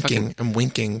 damn I'm it, you're winking. fucking- I'm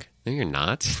winking. No, you're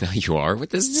not. No, you are.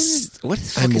 What what the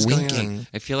fuck I'm is going winking. on?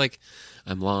 I feel like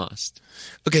I'm lost.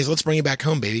 Okay, so let's bring it back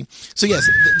home, baby. So yes,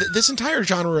 this entire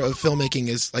genre of filmmaking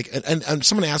is like, and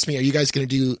someone asked me, "Are you guys going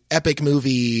to do epic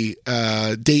movie,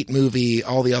 date movie,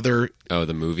 all the other?" Oh,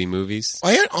 the movies?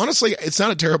 Honestly, it's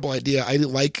not a terrible idea.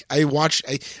 I watched.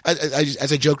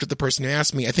 As I joked with the person who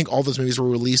asked me, I think all those movies were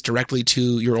released directly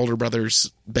to your older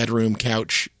brother's bedroom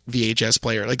couch VHS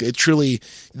player. Like it truly,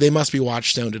 they must be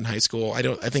watched stoned in high school. I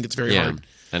think it's very hard.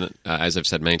 And as I've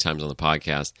said many times on the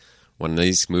podcast, when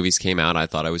these movies came out, I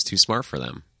thought I was too smart for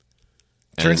them.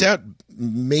 Turns out,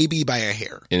 maybe by a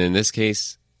hair. And in this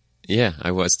case, yeah,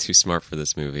 I was too smart for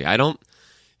this movie. I don't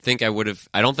think I would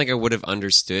have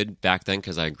understood back then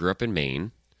because I grew up in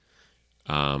Maine,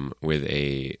 with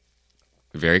a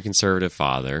very conservative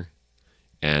father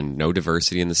and no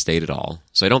diversity in the state at all.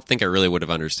 So I don't think I really would have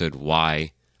understood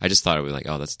why. I just thought it was like,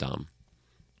 oh, that's dumb.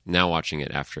 Now watching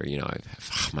it after, I've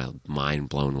had my mind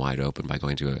blown wide open by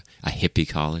going to a hippie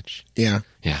college. Yeah.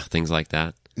 Yeah, things like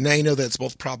that. Now you know that it's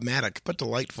both problematic but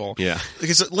delightful. Yeah.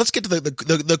 Okay, so let's get to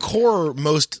the core,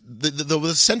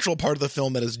 the central part of the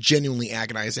film that is genuinely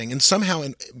agonizing and somehow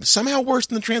worse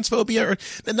than the transphobia. Or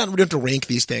we don't have to rank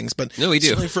these things, but No, we do.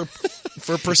 certainly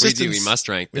for persistence, We must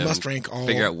rank them. We must rank all.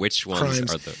 Figure out which ones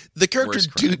crimes. are the character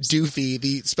worst crimes. Doofy,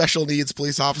 the special needs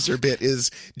police officer bit,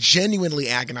 is genuinely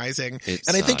agonizing,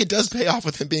 and I think it does pay off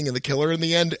with him being the killer in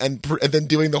the end, and then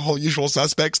doing the whole usual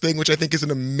suspects thing, which I think is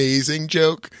an amazing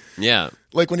joke. Yeah.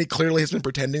 Like when he clearly has been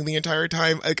pretending the entire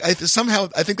time. I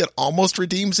think that almost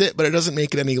redeems it, but it doesn't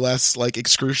make it any less like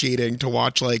excruciating to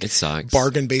watch like It sucks.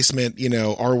 bargain basement,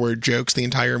 R-word jokes the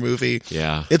entire movie.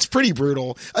 Yeah. It's pretty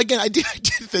brutal. Again, I did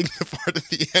think the part at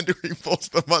the end where he pulls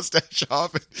the mustache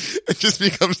off and just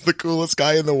becomes the coolest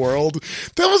guy in the world.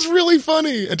 That was really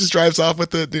funny. And just drives off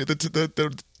with the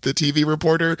TV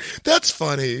reporter. That's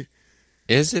funny.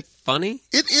 Is it funny?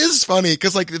 It is funny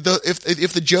because like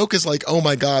if the joke is like, oh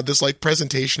my god, this like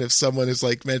presentation of someone who's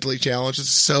like mentally challenged is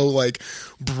so like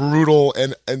brutal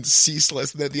and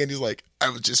ceaseless, and then at the end he's like, I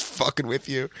was just fucking with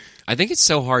you. I think it's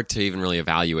so hard to even really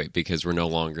evaluate because we're no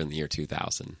longer in the year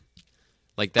 2000.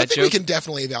 Like that I think joke, we can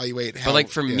definitely evaluate how. but like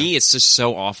for me, it's just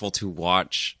so awful to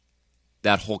watch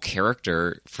that whole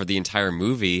character for the entire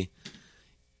movie.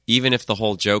 Even if the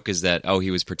whole joke is that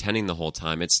he was pretending the whole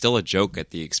time, it's still a joke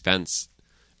at the expense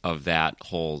of that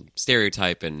whole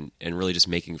stereotype and really just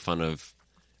making fun of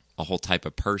a whole type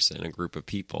of person, a group of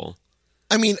people.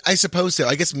 I mean, I suppose so.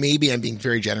 I guess maybe I'm being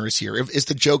very generous here. Is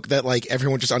the joke that like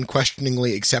everyone just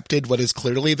unquestioningly accepted what is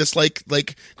clearly this like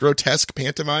grotesque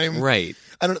pantomime? Right.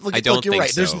 I don't think you're right.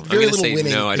 so. There's I'm very gonna little say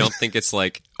winning. no, I don't think it's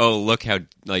like, oh, look how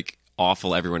like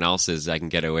awful everyone else is. I can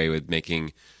get away with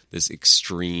making this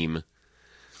extreme,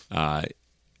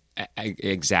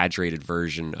 exaggerated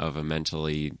version of a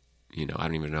mentally, I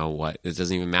don't even know what. It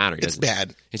doesn't even matter. It's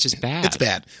bad. It's just bad. It's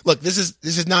bad. Look, this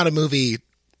is not a movie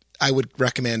I would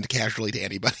recommend casually to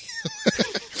anybody.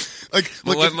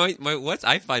 What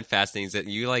I find fascinating is that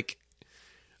you like.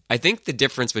 I think the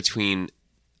difference between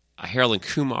Harold and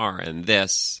Kumar and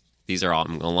these are all,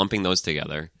 I'm lumping those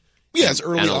together, Yeah, it's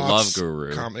early and a aughts Love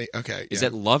Guru comedy. Okay, is yeah.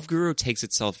 that Love Guru takes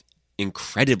itself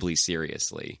incredibly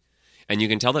seriously. And you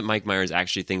can tell that Mike Myers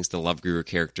actually thinks the Love Guru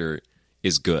character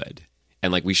is good.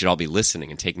 And like we should all be listening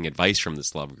and taking advice from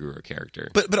this Love Guru character.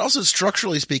 But also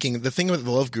structurally speaking, the thing about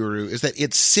the Love Guru is that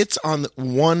it sits on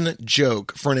one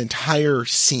joke for an entire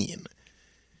scene.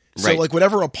 So Right. like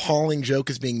whatever appalling joke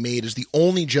is being made is the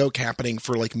only joke happening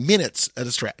for like minutes at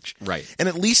a stretch. Right. And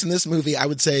at least in this movie, I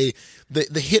would say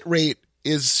the hit rate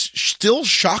is still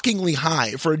shockingly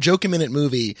high for a joke a minute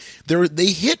movie. They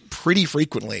hit pretty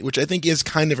frequently, which I think is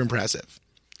kind of impressive.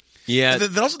 Yeah.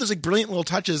 Then also there's like brilliant little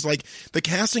touches, like the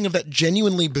casting of that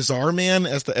genuinely bizarre man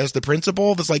as the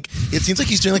principal. That's like it seems like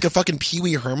he's doing like a fucking Pee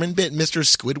Wee Herman bit, Mr.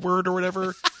 Squidward or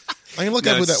whatever. I can look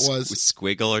up who that was.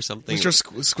 Squiggle or something. Mr.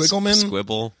 Squiggleman.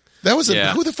 Squibble. That was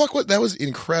Yeah. who the fuck was that? Was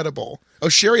incredible. Oh,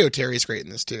 Sherry O'Terry's great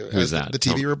in this too. Who's as that? The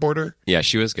TV reporter. Yeah,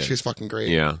 she was good. She was fucking great.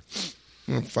 Yeah.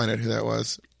 I'm gonna find out who that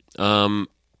was.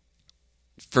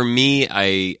 For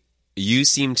me, you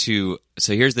seem to.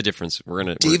 So here's the difference. We're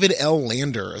David L.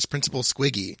 Lander as Principal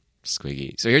Squiggy.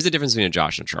 Squiggy. So here's the difference between a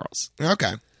Josh and Charles.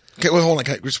 Okay. Okay. Well, hold on.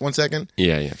 Just 1 second.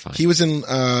 Yeah, fine. He was in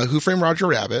Who Framed Roger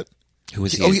Rabbit. Who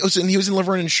was he? He was in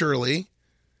Laverne and Shirley.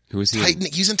 Who was he? Titan.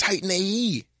 He's in Titan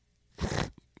AE.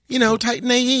 You know Titan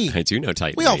AE. I do know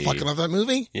Titan. We all AE. fucking love that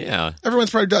movie. Yeah, Everyone's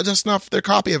probably dusting off their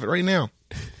copy of it right now.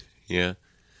 yeah.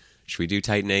 Should we do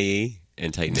Titan AE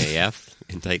and Titan AF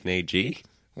and Titan AG?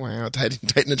 Wow,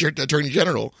 Titan Attorney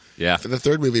General. Yeah. For the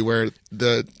third movie, where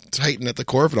the Titan at the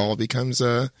core of it all becomes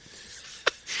The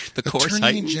core Attorney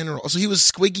Titan. General. So he was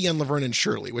Squiggy on Laverne and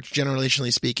Shirley, which,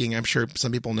 generationally speaking, I'm sure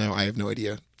some people know. I have no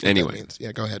idea. What that Anyway. means.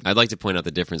 Yeah, go ahead, I'd like to point out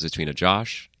the difference between a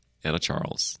Josh and a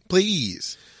Charles.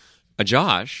 please. A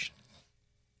Josh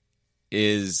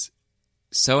is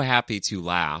so happy to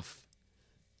laugh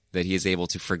that he is able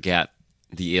to forget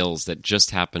the ills that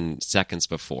just happened seconds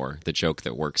before the joke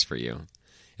that works for you.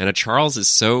 And a Charles is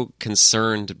so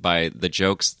concerned by the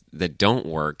jokes that don't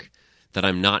work that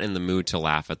I'm not in the mood to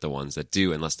laugh at the ones that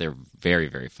do unless they're very,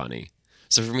 very funny.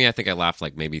 So for me, I think I laughed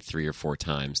like maybe 3 or 4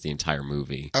 times the entire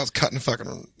movie. I was cutting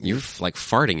fucking. You were like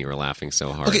farting, you were laughing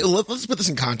so hard. Okay, let's put this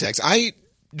in context. I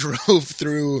drove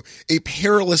through a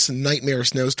perilous nightmare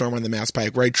snowstorm on the Mass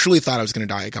Pike where I truly thought I was going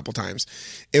to die a couple times.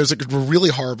 It was like a really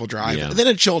horrible drive. Yeah. Then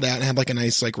it chilled out and had like a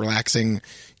nice, like relaxing,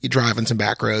 you drive on some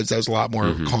back roads. That was a lot more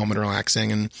Mm-hmm. calm and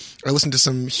relaxing. And I listened to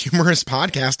some humorous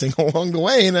podcasting along the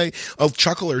way, and a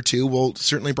chuckle or two will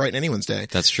certainly brighten anyone's day.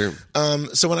 That's true.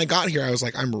 So when I got here, I was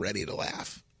like, I'm ready to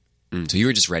laugh. So you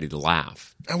were just ready to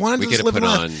laugh. I wanted We to could just have live put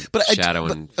and on laugh. But Shadow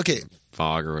but, and okay.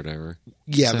 Fog or whatever.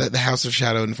 Yeah, the House of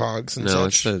Shadow and Fogs and No,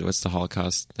 such. what's the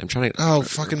Holocaust? I'm trying to. Oh, I'm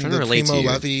fucking trying the to relate to Primo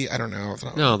you. Levi. I don't know.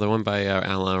 No, the one by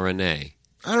Alain René.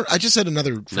 I just said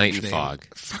another French Night and name. Fog.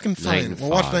 Fucking Night fine. and We'll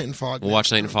Fog. watch Night and Fog. We'll next.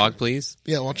 watch Night and Fog, please.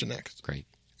 Yeah, we'll watch it next. Great.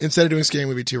 Instead of doing Scary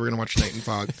Movie 2, we're going to watch Night and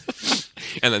Fog.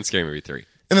 And then Scary Movie 3.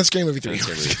 And then Scary Movie 3. And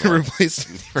Scary Movie We're going to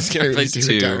replace We're Scary going to Movie replace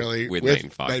 2 2 entirely with Night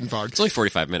and Fog. Night and Fog. It's only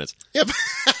 45 minutes. Yep.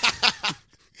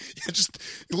 Yeah, just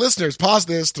listeners, pause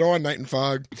this, throw on Night and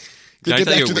Fog. Can I Get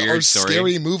tell back you to a weird our story?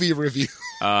 scary movie review.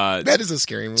 That is a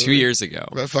scary movie. 2 years ago,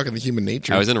 About fucking the human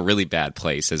nature. I was in a really bad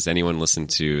place, as anyone listened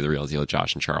to The Real Deal,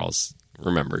 Josh and Charles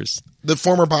remembers. The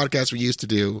former podcast we used to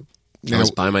do. I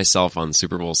was by myself on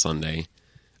Super Bowl Sunday.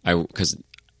 Because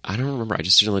I don't remember. I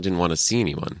just really didn't want to see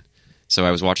anyone. So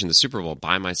I was watching the Super Bowl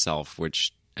by myself,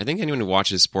 which I think anyone who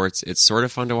watches sports, it's sort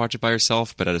of fun to watch it by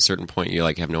yourself, but at a certain point you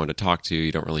like have no one to talk to.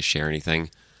 You don't really share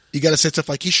anything. You got to say stuff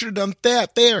like, he should have done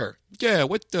that there. Yeah,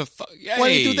 what the fuck? Why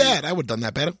did you do that? I would have done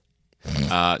that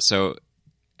better. So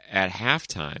at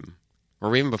halftime,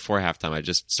 or even before halftime, I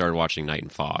just started watching Night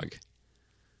and Fog.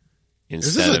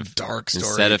 This is a dark story.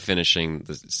 Instead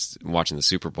of watching the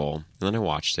Super Bowl, and then I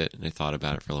watched it and I thought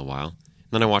about it for a little while.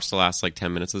 And then I watched the last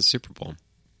 10 minutes of the Super Bowl.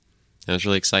 It was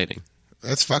really exciting.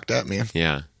 That's fucked up, man.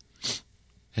 Yeah.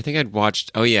 I think I'd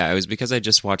watched. Oh yeah, it was because I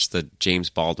just watched the James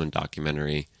Baldwin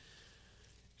documentary,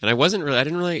 and I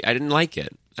didn't like it.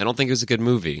 I don't think it was a good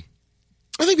movie.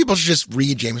 I think people should just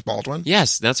read James Baldwin.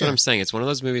 Yes, that's what Yeah. I'm saying. It's one of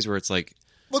those movies where it's like,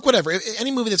 Look, whatever.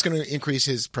 Any movie that's going to increase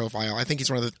his profile, I think he's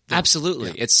one of the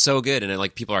absolutely, it's so good,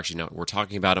 and people are actually know we're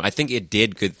talking about it. I think it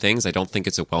did good things. I don't think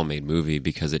it's a well-made movie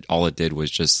because all it did was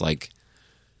just like,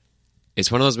 it's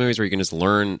one of those movies where you can just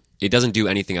learn. It doesn't do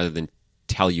anything other than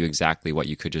tell you exactly what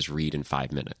you could just read in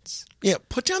 5 minutes. Yeah,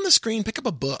 put down the screen, pick up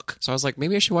a book. So I was like,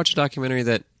 maybe I should watch a documentary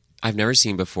that I've never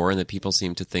seen before and that people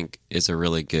seem to think is a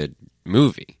really good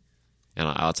movie. And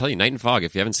I'll tell you, Night and Fog,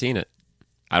 if you haven't seen it,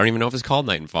 I don't even know if it's called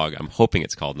Night and Fog. I'm hoping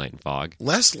it's called Night and Fog.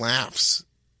 Less laughs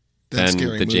than Then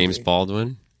scary the movie. James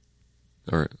Baldwin,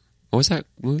 or what was that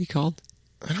movie called?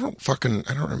 I don't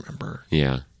remember.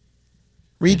 Yeah.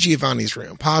 Read Giovanni's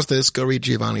room. Pause this. Go read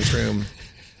Giovanni's room.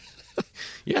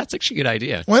 Yeah, it's actually a good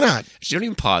idea. Why not? You don't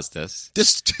even pause this.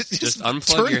 Just unplug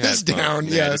turn your this headphones. down.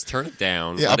 Yeah, Yeah. just turn it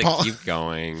down. Yeah, Let it keep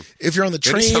going. If you're on the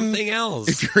Go to train, something else.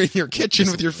 if you're in your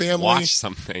kitchen with your family, Watch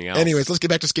something else. Anyways, let's get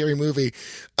back to Scary Movie.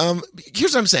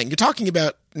 Here's what I'm saying. You're talking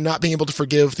about not being able to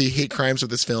forgive the hate crimes of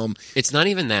this film. It's not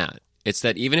even that. It's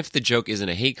that even if the joke isn't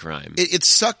a hate crime, It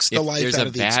sucks the if life there's out a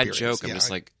of the bad experience. joke, I'm Yeah. just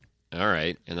like, all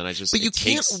right. And then I just. But you it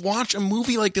takes- can't watch a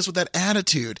movie like this with that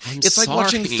attitude. I'm It's like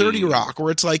watching sorry. 30 Rock,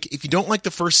 where it's like, if you don't like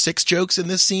the first 6 jokes in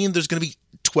this scene, there's going to be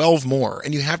 12 more,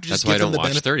 and you have to just That's why I give them don't the watch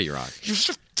benefit. 30 Rock. You're just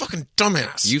a fucking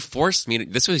dumbass. You forced me to.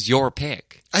 This was your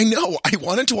pick. I know. I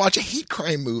wanted to watch a hate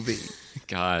crime movie.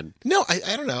 God. No, I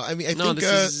don't know. I mean, I No, think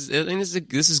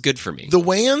this is good for me. the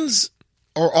Wayans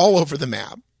are all over the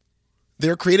map.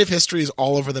 Their creative history is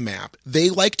all over the map. They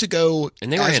like to go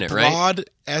And they were as in it, right? broad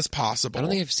as possible. I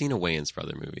don't think I've seen a Wayans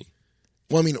brother movie.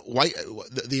 Well, I mean,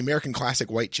 the American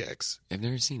classic White Chicks. I've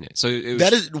never seen it. So it was,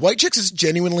 That is White Chicks is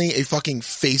genuinely a fucking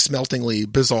face-meltingly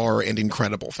bizarre and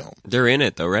incredible film. they're in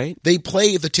it though, right? They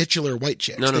play the titular White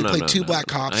Chicks. No, they play no, two no, black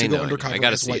no. cops I who know, go I undercover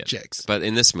gotta as see White it. Chicks. But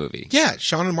in this movie, Yeah,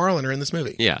 Sean and Marlon are in this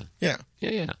movie. yeah. Yeah.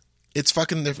 It's It's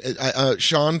fucking.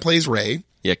 Sean plays Ray.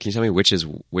 yeah. Can you tell me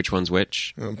which one's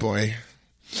which? Oh boy.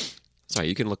 Sorry,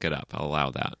 you can look it up. I'll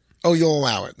allow that. Oh, you'll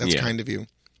allow it. That's Yeah. kind of you.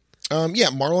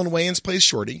 Marlon Wayans plays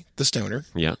Shorty, the stoner.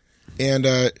 Yeah. And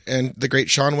the great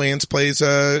Sean Wayans plays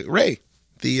Ray,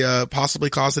 the possibly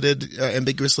closeted,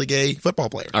 ambiguously gay football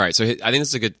player. All right. So I think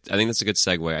that's a good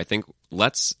segue. I think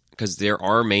because there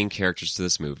are main characters to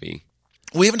this movie.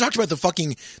 We haven't talked about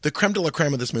the creme de la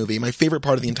creme of this movie, my favorite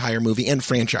part of the entire movie and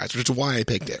franchise, which is why I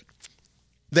picked it.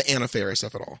 The Anna Faris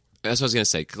of it all. That's what I was going to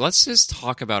say. Let's just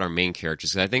talk about our main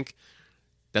characters, because I think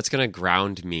that's going to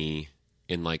ground me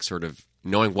in like sort of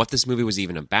knowing what this movie was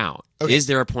even about. Okay. Is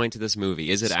there a point to this movie?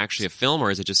 Is it actually a film, or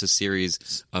is it just a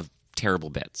series of terrible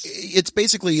bits? It's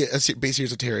basically a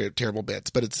series of terrible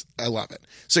bits, but I love it.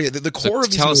 So yeah, the core So of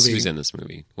this tell us movie. who's in this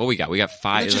movie. What we got? We got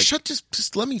 5.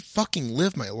 Just let me fucking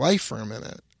live my life for a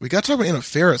minute. We got to talk about Anna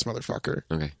Faris, motherfucker.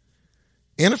 Okay.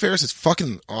 Anna Faris is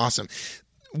fucking awesome.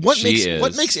 What She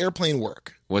is. makes Airplane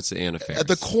work? What's Anna Faris? At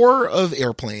the core of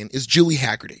Airplane is Julie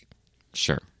Haggerty,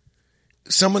 Sure.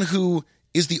 someone who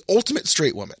is the ultimate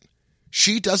straight woman.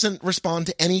 She doesn't respond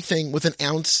to anything with an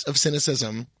ounce of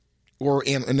cynicism or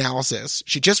an analysis.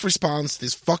 She just responds to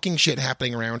this fucking shit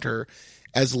happening around her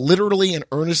as literally and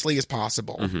earnestly as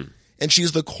possible. Mm-hmm. And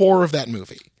she's the core of that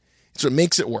movie. It's what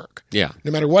makes it work. Yeah.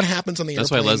 No matter what happens on the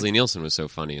That's why airplane. Leslie Nielsen was so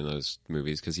funny in those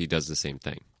movies, because he does the same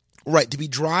thing. Right, to be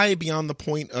dry beyond the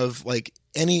point of like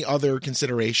any other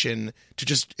consideration, to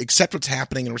just accept what's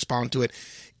happening and respond to it.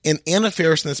 And Anna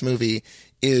Faris in this movie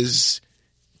is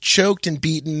choked and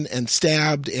beaten and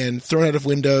stabbed and thrown out of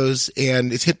windows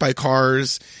and is hit by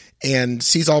cars and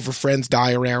sees all of her friends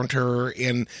die around her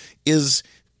and is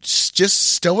just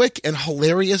stoic and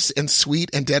hilarious and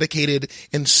sweet and dedicated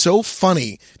and so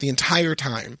funny the entire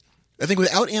time. I think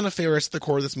without Anna Faris at the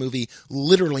core of this movie,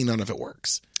 literally none of it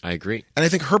works. I agree. And I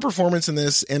think her performance in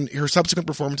this and her subsequent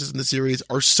performances in the series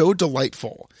are so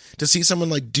delightful to see someone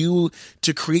like to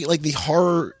create like the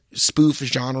horror spoof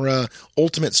genre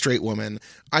ultimate straight woman.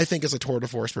 I think is a tour de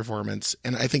force performance,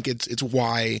 and I think it's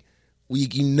why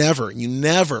you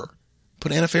never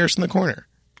put Anna Faris in the corner.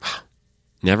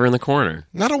 Never in the corner.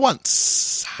 Not a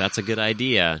once. That's a good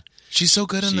idea. She's so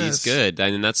good in this. She's good.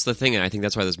 And that's the thing. I think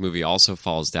that's why this movie also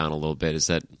falls down a little bit, is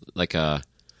that like a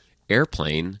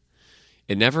Airplane,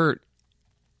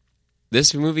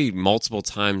 this movie multiple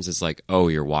times is like, oh,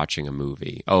 you're watching a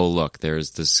movie. Oh, look,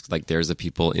 there's the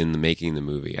people in the making the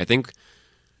movie. I think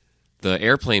the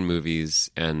Airplane movies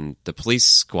and the Police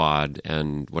Squad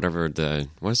and what is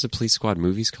the Police Squad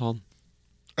movies called?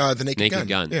 The Naked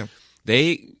Gun. Yeah.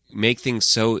 They make things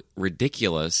so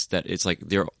ridiculous that it's like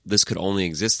this could only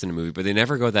exist in a movie, but they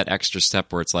never go that extra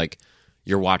step where it's like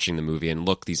you're watching the movie and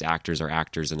look, these actors are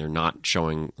actors and they're not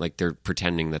showing, like they're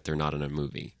pretending that they're not in a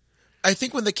movie. I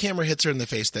think when the camera hits her in the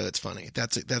face, though, it's funny.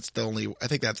 That's the only. I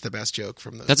think that's the best joke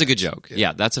from the. That's a good joke.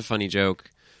 Yeah, that's a funny joke.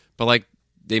 But like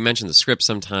they mention the script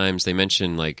sometimes. They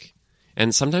mention like,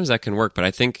 and sometimes that can work. But I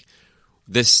think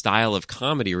this style of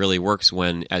comedy really works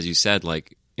when, as you said,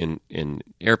 like in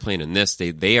Airplane and this,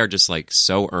 they are just like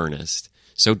so earnest,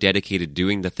 so dedicated,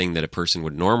 doing the thing that a person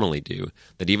would normally do,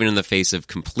 that even in the face of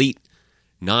complete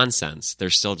nonsense, they're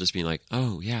still just being like,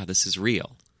 oh yeah, this is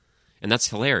real. And that's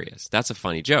hilarious. That's a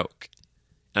funny joke.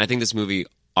 And I think this movie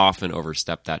often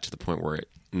overstepped that to the point where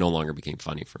no longer became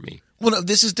funny for me. Well, no,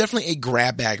 this is definitely a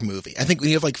grab bag movie. I think when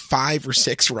you have like 5 or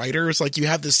 6 writers, like you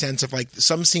have this sense of like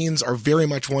some scenes are very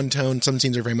much one tone, some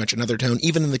scenes are very much another tone.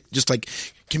 Even in the just like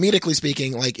comedically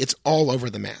speaking, like it's all over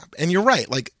the map. And you're right,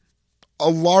 like a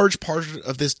large part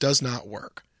of this does not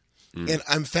work. And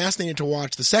I'm fascinated to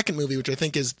watch the second movie, which I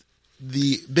think is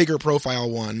the bigger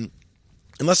profile one.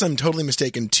 Unless I'm totally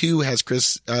mistaken, 2 has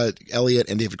Chris Elliott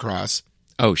and David Cross.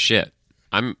 Oh shit!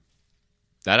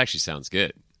 That actually sounds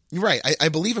good. You're right. I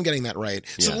believe I'm getting that right.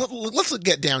 So Yeah. let's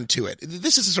get down to it.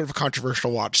 This is a sort of a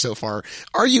controversial watch so far.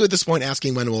 Are you at this point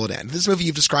asking when will it end? This movie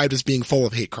you've described as being full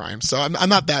of hate crimes. So I'm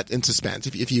not that in suspense.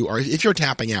 If you're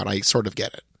tapping out, I sort of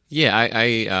get it. Yeah,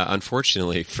 I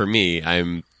unfortunately for me,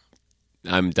 I'm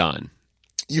done.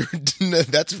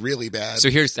 That's really bad. So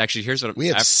here's what We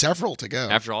have several to go.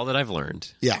 after all that I've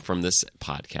learned Yeah. from this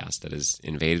podcast that has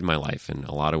invaded my life in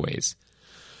a lot of ways.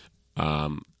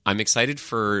 I'm excited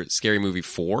for Scary Movie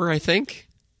 4, I think.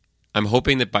 I'm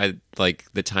hoping that by like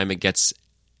the time it gets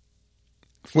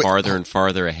farther and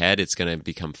farther ahead, it's going to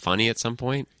become funny at some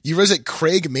point. You realize that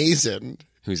Craig Mazin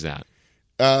Who's that?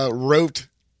 wrote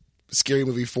Scary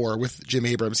Movie 4 with Jim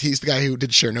Abrams. He's the guy who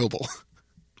did Chernobyl.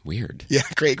 Weird. Yeah,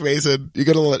 Craig Mazin. You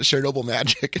got a little Chernobyl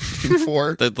magic in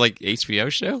 4. The like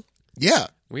HBO show? Yeah.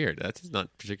 Weird. That's not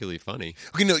particularly funny.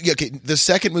 Okay, no, yeah, okay. The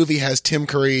second movie has Tim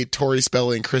Curry, Tori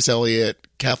Spelling, Chris Elliott,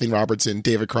 Kathleen Robertson,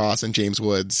 David Cross, and James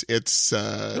Woods. It's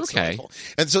Okay. delightful.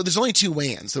 And so there's only 2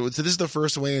 weigh-ins. So this is the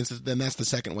first weigh-ins, then that's the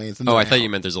second weigh-ins. then Oh, they're I thought out. you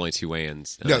meant there's only 2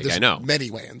 weigh-ins. No, Like, there's I know. many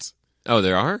weigh-ins. Oh,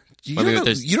 there are? You, I mean, don't know,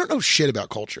 there's- you don't know shit about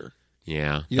culture.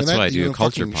 Yeah, You know that's that? what I You do. know A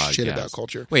culture fucking podcast. shit about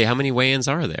culture. Wait, how many weigh-ins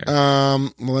are there?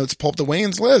 Well, let's pull up the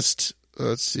weigh-ins list.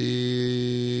 Let's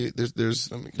see. There's.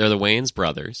 They're the Wayans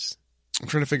brothers. I'm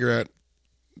trying to figure out.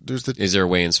 There's the. Is there a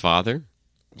Wayans father?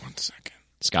 1 second.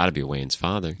 It's got to be a Wayans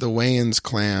father. The Wayans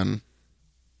clan.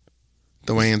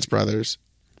 The Wayans brothers.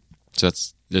 So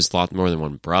there's a lot more than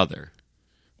one brother.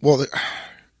 Well,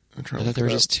 I'm trying I to thought there look were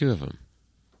it up. just 2 of them.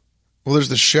 Well, there's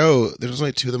the show. There's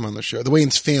only 2 of them on the show. The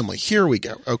Wayans family. Here we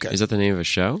go. Okay. Is that the name of a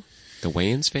show? The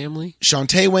Wayans family?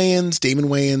 Shantae Wayans, Damon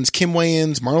Wayans, Kim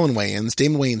Wayans, Marlon Wayans,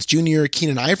 Damon Wayans Jr.,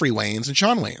 Keenan Ivory Wayans, and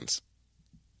Sean Wayans.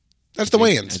 That's the I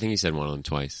Wayans. think you said one of them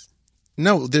twice.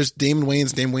 No, there's Damon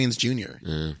Wayans, Damon Wayans Jr.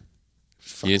 You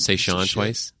didn't say Sean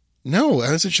twice? No,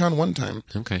 I said Sean one time.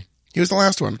 Okay. He was the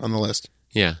last one on the list.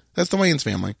 Yeah. That's the Wayans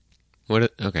family.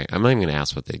 Okay. I'm not even going to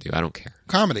ask what they do. I don't care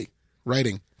Comedy,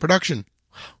 writing, production.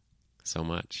 so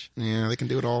much. Yeah, they can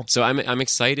do it all. So I'm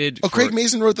excited. Oh, Craig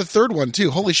Mazin wrote the third one,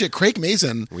 too. Holy shit, Craig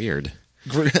Mazin. Weird. A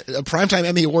Primetime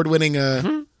Emmy Award-winning...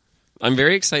 I'm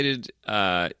very excited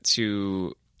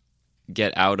to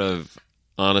get out of,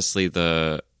 honestly,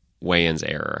 the Wayans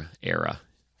era.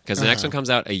 Because the next one comes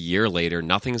out a year later.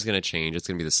 Nothing's going to change. It's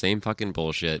going to be the same fucking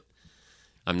bullshit.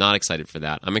 I'm not excited for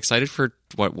that. I'm excited for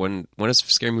when does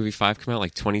Scary Movie 5 come out?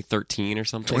 Like 2013 or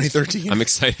something? 2013? I'm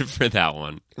excited for that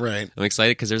one. Right. I'm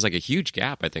excited because there's like a huge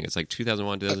gap. I think it's like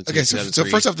 2001, 2002, Okay, so 2003.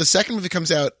 first off, the second movie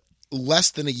comes out less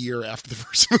than a year after the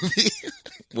first movie.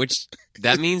 Which,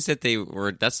 that means that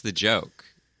that's the joke.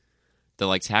 The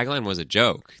like tagline was a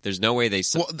joke. There's no way they...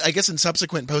 Well, I guess in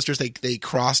subsequent posters they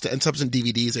crossed, and subsequent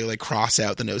DVDs they like cross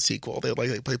out the no sequel. They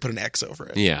put an X over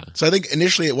it. Yeah. So I think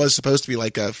initially it was supposed to be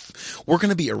like we're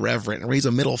going to be irreverent and raise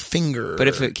a middle finger. But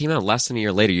if it came out less than a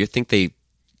year later, you think they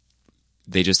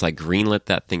just like greenlit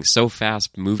that thing so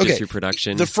fast, moved it through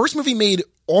production? The first movie made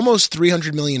almost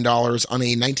 $300 million on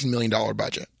a $19 million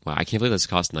budget. Wow, I can't believe this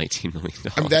cost $19 million.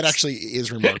 I mean, that actually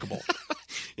is remarkable.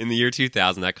 In the year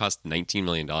 2000, that cost $19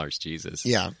 million. Jesus.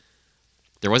 Yeah.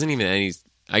 There wasn't even any...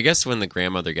 I guess when the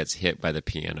grandmother gets hit by the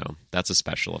piano, that's a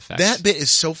special effect. That bit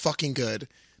is so fucking good.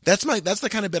 That's the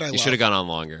kind of bit I love. You should have gone on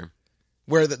longer.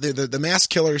 Where the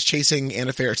masked killer is chasing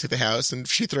Anna Faris to the house, and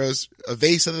she throws a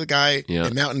vase at the guy, Yeah.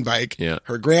 a mountain bike, Yeah.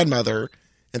 her grandmother,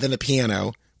 and then a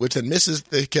piano, which then misses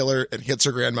the killer and hits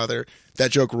her grandmother.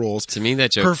 That joke rules. To me,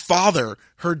 that joke... Her father,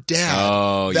 her dad.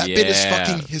 Oh, that bit is yeah.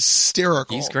 fucking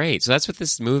hysterical. He's great. So that's what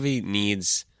this movie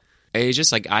needs. It's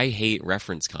just like, I hate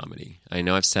reference comedy. I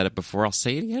know I've said it before. I'll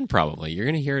say it again probably. You're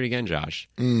going to hear it again, Josh.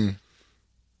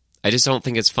 I just don't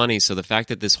think it's funny. So the fact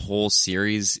that this whole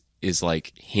series is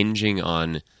like hinging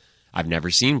on... I've never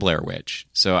seen Blair Witch.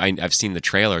 So I've seen the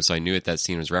trailer, so I knew what that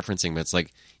scene was referencing. But it's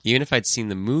like, even if I'd seen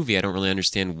the movie, I don't really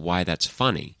understand why that's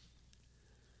funny.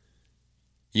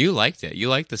 You liked it. You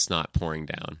liked the snot pouring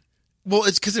down. Well,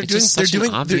 it's because they're It's just such an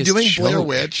doing obvious Blair joke.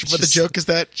 Witch, It's but just- the joke is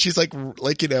that she's like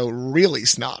really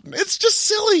snotting. It's just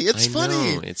silly. It's I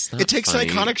funny. know, it's not It takes funny.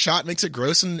 an iconic shot, makes it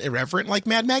gross and irreverent, like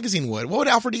Mad Magazine would. What would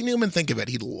Alfred E. Newman think of it?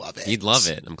 He'd love it. He'd love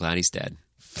it. I'm glad he's dead.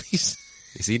 He's-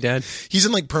 Is he dead? He's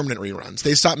in like permanent reruns.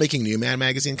 They stopped making new Mad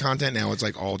Magazine content. Now it's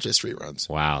like all just reruns.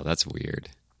 Wow, that's weird.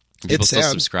 People It's still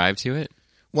sad. subscribe to it?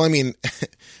 Well, I mean,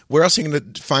 where else are you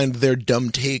going to find their dumb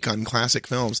take on classic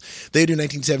films? They do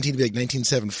 1917 to be like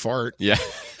 1907 fart. Yeah.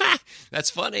 That's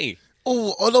funny.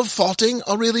 Oh, I love farting.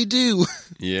 I really do.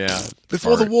 Yeah.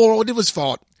 Before the war, all I did was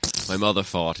fart. My mother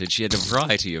farted. She had a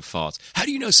variety of farts. How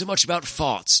do you know so much about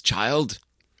farts, child?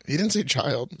 He didn't say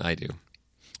child. I do.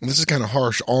 And this is kind of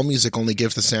harsh. Allmusic only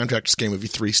gives the soundtrack to Scary Movie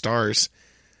 3 stars.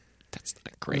 That's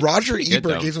not great. Roger Pretty good,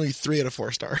 Ebert though. gives me 3 out of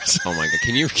 4 stars. Oh my god!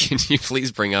 Can you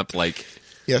please bring up like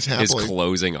Yes, his happily.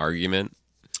 closing argument?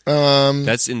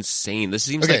 That's insane. This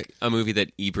seems okay. like a movie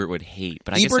that Ebert would hate.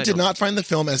 But I guess Ebert I did don't- not find the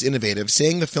film as innovative,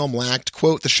 saying the film lacked,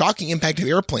 quote, the shocking impact of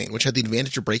Airplane, which had the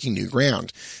advantage of breaking new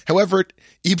ground. However,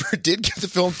 Ebert did give the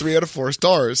film 3 out of 4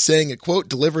 stars, saying it, quote,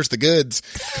 delivers the goods,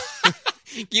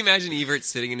 Can you imagine Ebert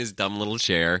sitting in his dumb little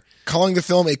chair? calling the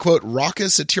film a, quote,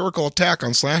 raucous satirical attack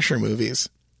on slasher movies.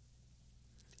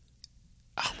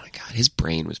 Oh my god, his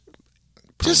brain was probably...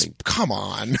 Just, come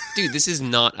on. Dude, this is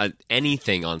not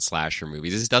anything on slasher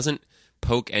movies. This doesn't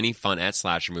poke any fun at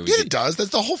slasher movies. Yeah, it does. That's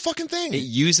the whole fucking thing. It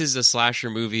uses a slasher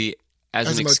movie as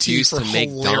As an a motif excuse for to make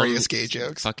dumb, hilarious gay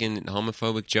jokes. fucking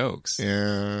homophobic jokes.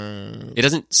 Yeah. It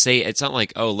doesn't say, it's not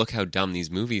like, oh, look how dumb these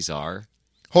movies are.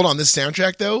 Hold on, this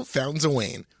soundtrack, though, Fountains of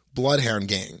Wayne, Bloodhound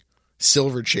Gang,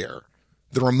 Silverchair,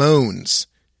 The Ramones,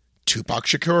 Tupac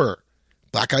Shakur,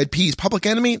 Black Eyed Peas, Public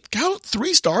Enemy. How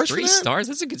 3 stars for 3 that? stars?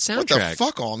 That's a good What the soundtrack.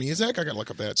 fuck, all music? I gotta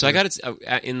look up that. So I too. got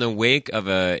it in the wake of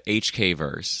a HK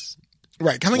verse.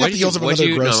 right coming up the heels of another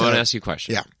No, gross. I want to ask you a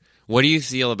question. Yeah. What do you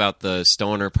feel about the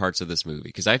stoner parts of this movie?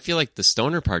 Because I feel like the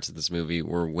stoner parts of this movie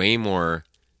were way more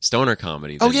stoner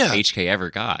comedy than Oh, yeah. HK ever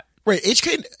got. Right,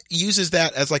 HK uses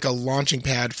that as like a launching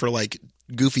pad for like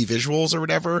goofy visuals or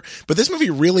whatever. But this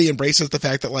movie really embraces the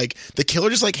fact that like the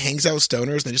killer just like hangs out with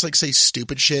stoners and they just like say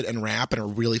stupid shit and rap and are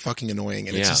really fucking annoying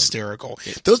and it's Yeah. hysterical.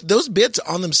 Those bits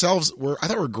on themselves I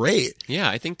thought were great. Yeah,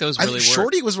 I think those I really think work.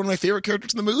 Shorty was one of my favorite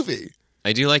characters in the movie.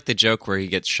 I do like the joke where he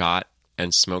gets shot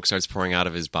and smoke starts pouring out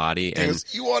of his body. He And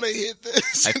goes, you want to hit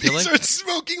this? I And feel he like- starts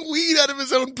smoking weed out of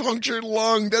his own punctured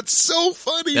lung. That's so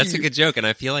funny. that's a good joke. And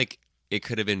I feel like it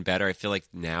could have been better. I feel like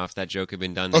now if that joke had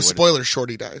been done, Oh, they would've- spoiler,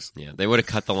 Shorty dies. Yeah, they would have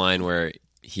cut the line where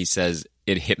he says,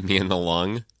 "It hit me in the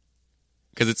lung,"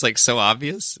 because it's like so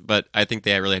obvious. But I think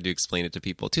they really had to explain it to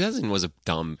people. 2000 was a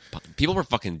dumb. People were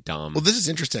fucking dumb. Well, this is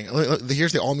interesting.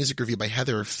 Here's the all-music review by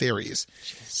Heather Fairies.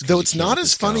 Though it's you can't not let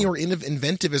as this funny go. or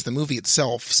inventive as the movie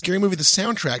itself, Scary Movie the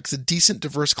soundtrack is a decent,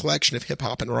 diverse collection of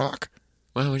hip-hop and rock.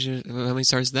 Wow, how many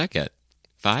stars did that get?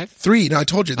 5? 3. No, I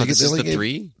told you. Oh, this they is only the gave-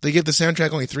 3? They give the soundtrack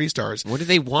only 3 stars. What do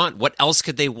they want? What else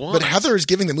could they want? But Heather is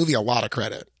giving the movie a lot of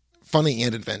credit. Funny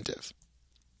and inventive.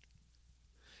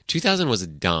 2000 was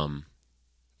dumb.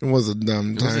 It was a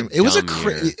dumb was a time. It was a dumb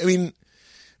year. I mean,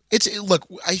 look.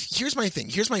 Here's my thing.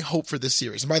 Here's my hope for this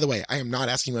series. And by the way, I am not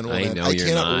asking you to I win. know I you're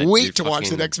cannot not. wait You're to watch the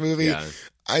fucking- next movie. yeah.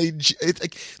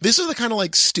 This is the kind of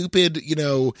like stupid,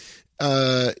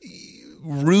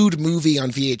 rude movie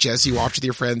on VHS you watch with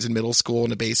your friends in middle school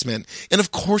in a basement. And of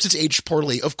course, it's aged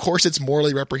poorly. Of course, it's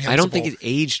morally reprehensible. I don't think it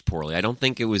aged poorly. I don't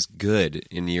think it was good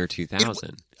in the year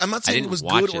 2000. I'm not I saying it didn't was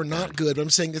watch good or it not then. good, but I'm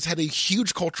saying this had a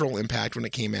huge cultural impact when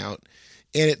it came out.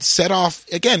 And it set off,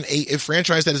 again, a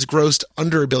franchise that has grossed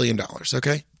under $1 billion,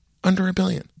 okay? Under $1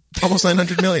 billion. Almost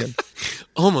 900 million.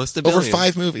 Almost a billion. Over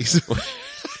 5 movies.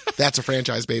 That's a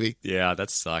franchise, baby. Yeah, that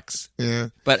sucks. Yeah.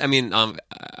 But I mean,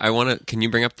 I want to. Can you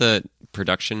bring up the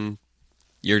production?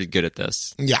 You're good at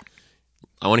this. Yeah.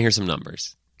 I want to hear some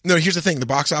numbers. No, here's the thing. The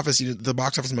box office Mojo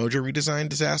redesign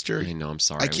disaster. I know. I'm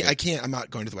sorry. I can't. I'm not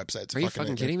going to the website. It's Are you fucking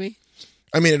fucking nightmare. kidding me?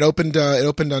 I mean, it opened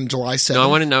on July 7th. No, I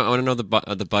want to know. I want to know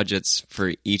the budgets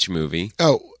for each movie,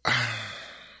 Oh,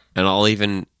 and I'll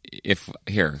even if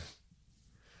here.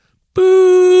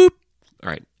 Boop. All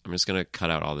right, I'm just gonna cut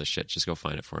out all this shit. Just go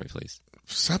find it for me, please.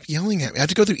 stop yelling at me. I have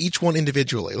to go through each one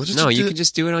individually. Let's just No, do you it. can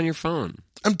just do it on your phone.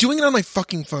 I'm doing it on my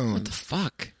fucking phone. What the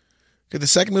fuck? Okay, the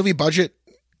second movie budget.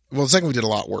 Well, the second movie did a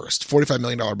lot worse. $45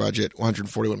 million budget,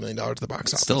 $141 million to the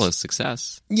box office. Still a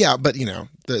success. Yeah, but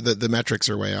the metrics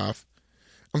are way off.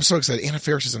 I'm so excited. Anna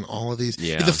Faris is in all of these.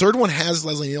 Yeah. The third one has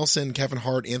Leslie Nielsen, Kevin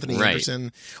Hart, Anthony Right.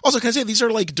 Anderson. Also, can I say these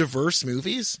are like diverse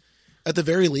movies at the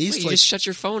very least? Wait, you like, just shut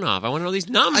your phone off. I want to know these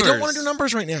numbers. I don't want to do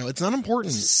numbers right now. It's not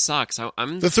important. This sucks.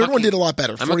 I'm The third one fucking- did a lot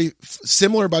better. I'm a-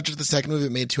 Similar budget to the second movie.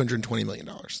 It made $220 million.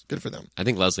 Good for them. I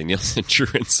think Leslie Nielsen drew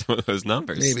in some of those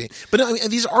numbers. Maybe, but no, I mean,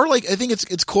 these are like. I think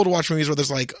it's cool to watch movies where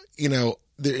there's like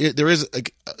there is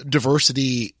like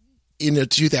diversity in a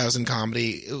 2000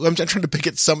 comedy. I'm trying to pick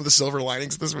at some of the silver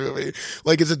linings of this movie.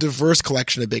 Like it's a diverse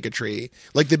collection of bigotry.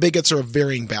 Like the bigots are of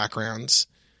varying backgrounds.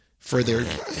 for their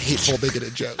hateful,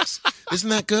 bigoted jokes. Isn't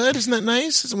that good? Isn't that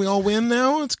nice? Isn't we all win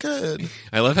now? It's good.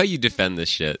 I love how you defend this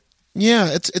shit. Yeah,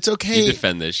 it's okay. You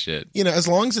defend this shit. As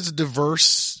long as it's a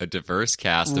diverse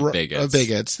cast of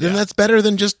bigots. Then that's better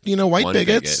than just, white One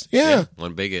bigots. bigot. Yeah.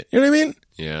 One bigot. You know what I mean?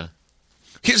 Yeah.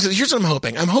 Here's what I'm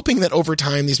hoping. I'm hoping that over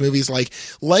time, these movies, like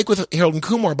with Harold and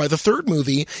Kumar, by the third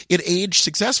movie, it aged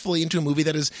successfully into a movie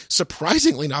that is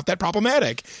surprisingly not that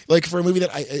problematic. Like for a movie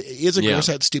that is a gross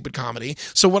out, stupid comedy.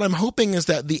 So what I'm hoping is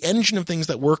that the engine of things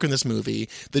that work in this movie,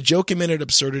 the joke-a-minute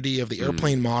absurdity of the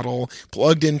airplane model,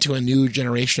 plugged into a new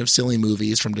generation of silly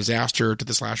movies from disaster to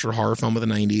the slasher horror film of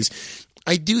the 90s,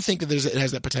 I do think that it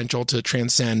has that potential to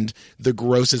transcend the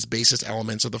grossest, basest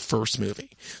elements of the first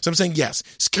movie. So I'm saying, yes,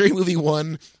 Scary Movie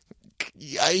 1,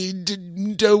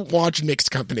 don't watch Mixed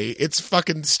Company. It's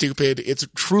fucking stupid. It's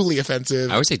truly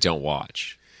offensive. I would say don't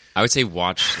watch. I would say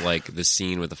watch like the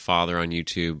scene with the father on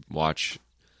YouTube. Watch.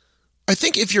 I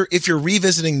think if you're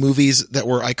revisiting movies that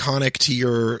were iconic to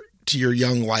your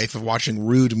young life of watching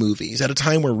rude movies, at a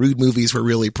time where rude movies were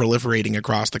really proliferating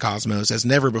across the cosmos as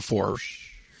never before,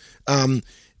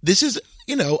 this is,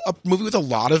 a movie with a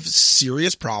lot of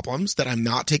serious problems that I'm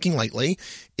not taking lightly.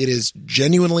 It is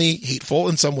genuinely hateful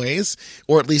in some ways,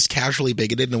 or at least casually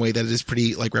bigoted in a way that is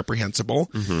pretty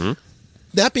reprehensible. Mm-hmm.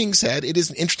 That being said, it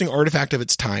is an interesting artifact of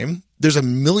its time. There's a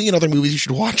million other movies you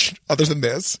should watch other than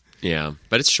this. Yeah,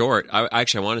 but it's short. I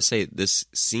want to say this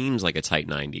seems like a tight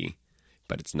 90,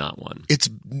 but it's not one. It's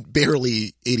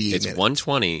barely 88 It's minutes.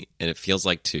 120, and it feels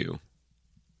like 2.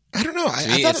 I don't know.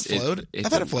 I thought it flowed. I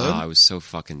thought it flowed. Oh, I was so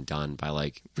fucking done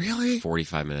by really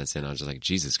 45 minutes in. I was just like,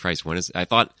 Jesus Christ, when is? I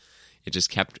thought it just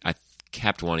kept. I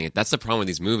kept wanting it. That's the problem with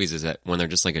these movies is that when they're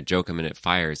just like a joke a minute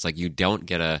fire, it's like you don't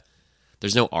get a.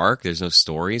 There's no arc. There's no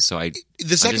story. So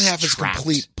the second half is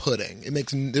complete pudding.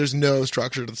 There's no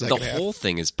structure to the second half. The whole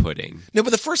thing is pudding. No,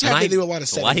 but the first half they do a lot of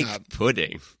setting up.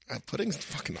 Pudding. Pudding's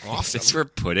fucking awesome. Is this for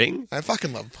pudding? I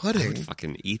fucking love pudding. I would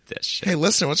fucking eat this shit. Hey,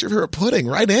 listen, what's your favorite pudding?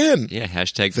 Write in. Yeah,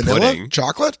 hashtag vanilla, pudding.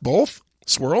 chocolate, both,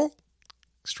 swirl,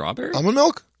 strawberry, almond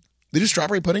milk. They do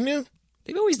strawberry pudding now?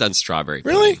 They've always done strawberry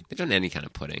pudding. Really? They've done any kind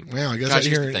of pudding. Wow, I guess right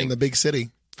here in the big city.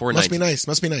 Must be nice.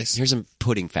 Must be nice. Here's some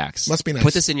pudding facts. Must be nice.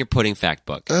 Put this in your pudding fact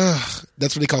book. Ugh,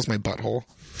 that's what he calls my butthole.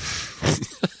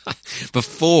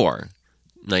 Before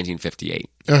 1958,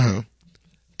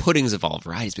 puddings of all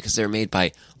varieties because they're made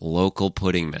by local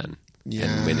pudding men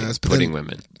and pudding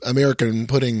women. American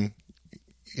pudding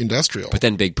industrial. But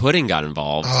then Big Pudding got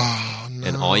involved, no.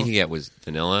 and all you could get was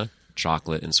vanilla,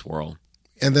 chocolate, and swirl.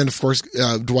 And then, of course,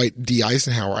 Dwight D.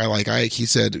 Eisenhower, I like Ike, he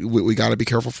said, we got to be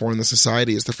careful for in the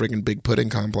society is the friggin' Big Pudding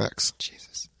complex.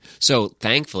 Jesus. So,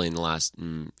 thankfully, in the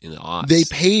aughts... They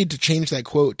paid to change that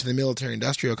quote to the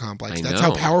military-industrial complex. That's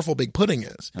how powerful Big Pudding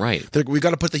is. Right. We got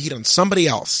to put the heat on somebody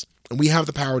else, and we have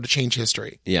the power to change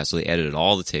history. Yeah, so they edited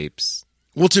all the tapes.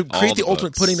 Well, to create the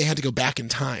ultimate pudding, they had to go back in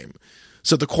time.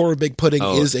 So the core of Big Pudding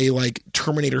is a,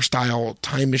 Terminator-style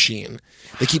time machine.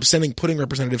 They keep sending pudding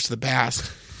representatives to the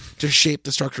past to shape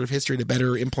the structure of history to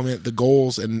better implement the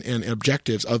goals and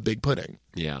objectives of Big Pudding.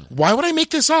 Yeah. Why would I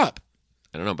make this up?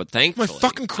 I don't know, but thankfully... Am I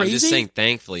fucking crazy? I'm just saying,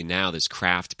 thankfully, now there's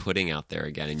craft pudding out there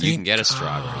again, and you can get a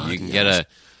strawberry. You can get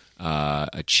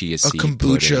a chia seed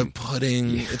kombucha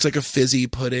pudding. It's like a fizzy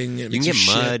pudding. You can get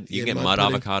mud. You can get mud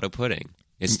avocado pudding.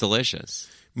 It's delicious.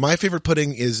 My favorite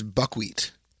pudding is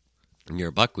buckwheat. You're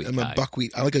a buckwheat guy. I'm a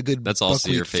buckwheat. I like a good That's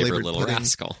also your favorite little pudding.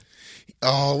 rascal.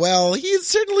 Oh, well, he's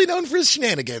certainly known for his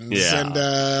shenanigans. Yeah.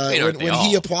 And when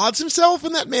he applauds himself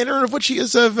in that manner of which he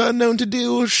is known to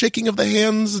do, shaking of the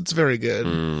hands, it's very good.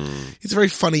 He's a very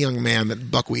funny young man,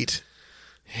 that Buckwheat.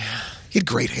 Yeah. He had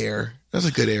great hair. That was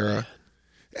a good era.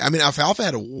 I mean, Alfalfa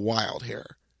had a wild hair.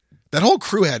 That whole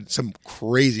crew had some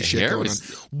crazy shit going on.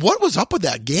 What was up with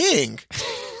that gang?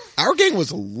 Our gang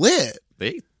was lit.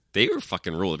 They were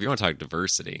fucking ruled. If you want to talk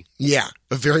diversity. Yeah,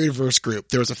 a very diverse group.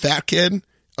 There was a fat kid,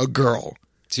 a girl.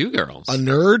 2 girls. A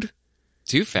nerd.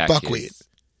 2 fat Buckwheat. kids.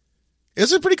 It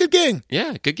was a pretty good gang.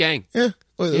 Yeah, good gang. Yeah.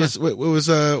 It was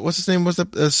what's his name? Was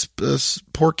the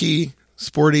Porky,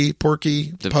 Sporty,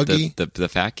 Porky, Puggy? The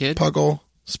fat kid? Puggle,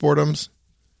 Sportums.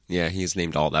 Yeah, he's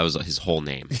named all. That was his whole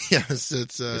name. Yes,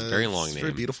 it's a very long name.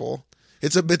 Very beautiful.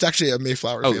 It's actually a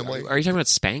Mayflower family. Are you talking about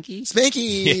Spanky?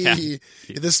 Spanky.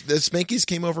 Yeah. The Spankies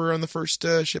came over on the first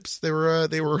ships. They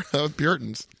were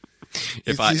Puritans.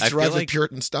 These derived with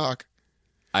Puritan stock.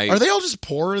 Are they all just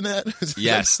poor in that?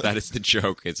 Yes, that is the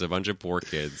joke. It's a bunch of poor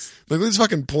kids. Like these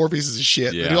fucking poor pieces of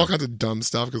shit. Yeah. They do all kinds of dumb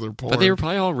stuff because they're poor. But they were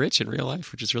probably all rich in real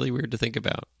life, which is really weird to think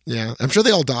about. Yeah, I'm sure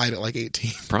they all died at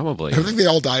 18. Probably. I think they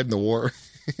all died in the war.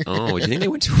 Oh, do you think they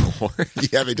went to war?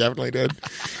 Yeah, they definitely did.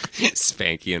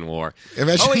 Spanky and war.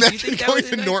 Imagine, Oh, wait, do you imagine think that going was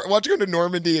to in there? watch going to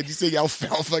Normandy and you see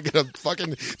Alfalfa get a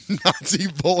fucking Nazi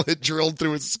bullet drilled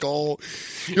through his skull.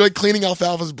 You're like cleaning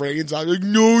Alfalfa's brains out. You're like,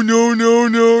 no, no, no,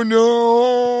 no,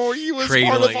 no. He was part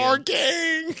of Cradling our him.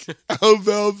 gang.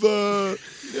 Alfalfa.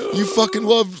 You fucking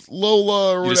love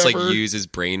Lola or You just whatever. like use his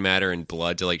brain matter and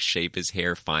blood to like shape his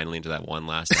hair finally into that one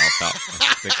last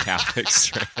alfalfa, the Catholic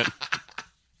strand.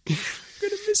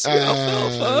 Gonna miss you,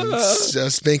 alfalfa.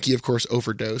 Spanky, of course,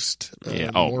 overdosed.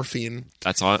 Yeah. Oh. Morphine.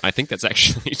 That's all. I think that's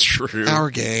actually true. Our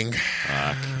gang.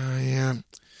 Yeah.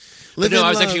 But no, I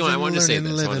was Live, actually. I wanted to say learn,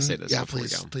 this. I want to living. say this. Yeah, before we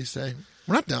please, go. please say.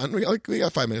 We're not done. We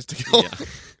got 5 minutes to kill. Yeah.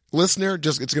 Listener,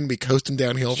 it's going to be coasting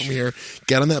downhill from here.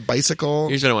 Get on that bicycle.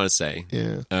 Here's what I want to say.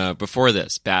 Yeah. Before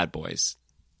this, Bad Boys,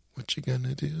 What you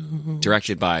gonna do?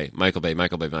 directed by Michael Bay.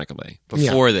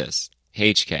 Before this,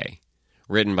 HK,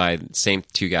 written by the same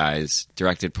two guys,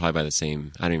 directed probably by the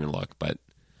same. I don't even look, but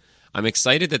I'm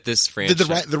excited that this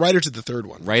franchise. The writers did the third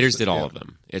one. Writers did all Yeah. of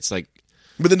them. It's like,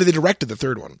 But then they directed the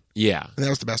third one. yeah. And that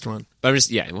was the best one. But I'm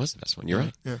just, it was the best one. You're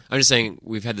right. yeah. I'm just saying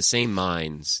we've had the same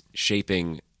minds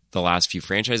shaping the last few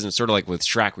franchises. And sort of like with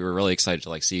Shrek, we were really excited to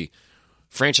like see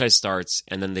franchise starts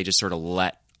and then they just sort of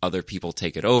let other people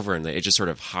take it over and it just sort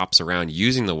of hops around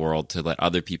using the world to let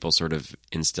other people sort of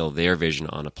instill their vision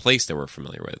on a place that we're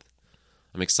familiar with.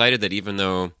 I'm excited that even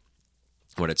though,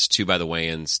 it's 2 by the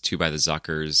Wayans, 2 by the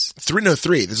Zuckers.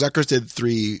 3. The Zuckers did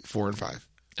 3, 4, and 5.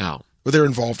 Oh. But they're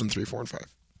involved in 3, 4, and 5.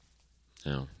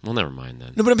 Oh. Well, never mind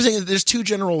then. No, but I'm saying there's 2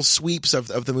 general sweeps of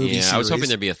the movie series. I was hoping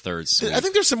there'd be a third sweep. I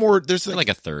think there's some more. There's like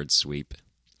a third sweep.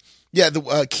 Yeah,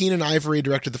 the Keenan Ivory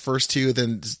directed the first 2,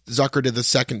 then Zucker did the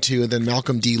second 2, and then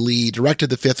Malcolm D. Lee directed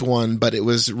the 5th one, but it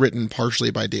was written partially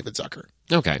by David Zucker.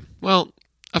 Okay. Well,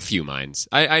 a few minds.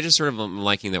 I just sort of am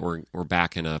liking that we're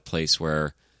back in a place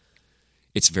where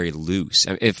it's very loose.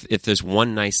 I mean, if there's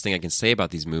one nice thing I can say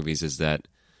about these movies is that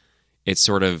it's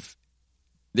sort of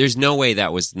there's no way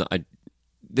that was not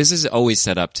this is always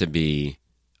set up to be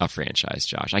a franchise,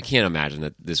 Josh. I can't imagine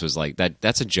that this was like that.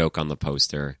 That's a joke on the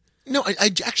poster. No, I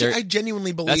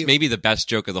genuinely believe That's maybe the best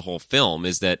joke of the whole film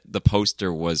is that the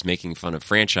poster was making fun of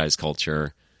franchise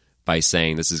culture by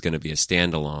saying this is going to be a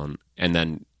standalone, and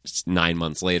then 9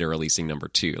 months later releasing number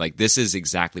 2. Like this is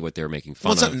exactly what they were making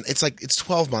fun of. It's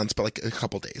 12 months, but like a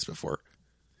couple days before.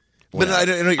 Whatever. But I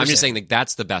know what you're I'm just saying. saying that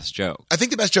that's the best joke. I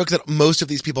think the best joke is that most of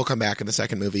these people come back in the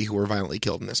second movie who were violently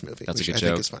killed in this movie. That's a which good I joke.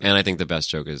 think is funny. And I think the best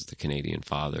joke is the Canadian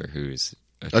father who's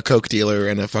A coke dealer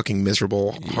and a fucking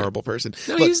miserable, horrible person.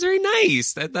 no, Look, he was very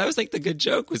nice. That was like the good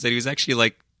joke was that he was actually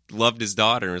like loved his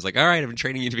daughter and was like, all right, I've been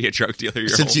training you to be a drug dealer your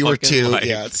since whole you were fucking 2, life.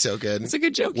 yeah, it's so good. It's a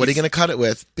good joke. What are you going to cut it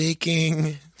with?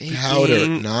 Baking powder,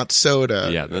 not soda.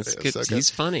 Yeah, that's good. So He's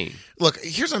funny. Look,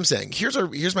 here's what I'm saying.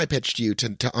 Here's my pitch to you to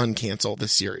uncancel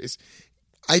this series.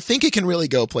 I think it can really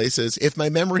go places if my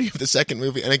memory of the second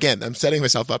movie, and again, I'm setting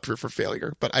myself up for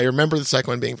failure, but I remember the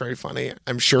second one being very funny.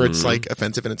 I'm sure it's like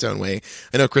offensive in its own way.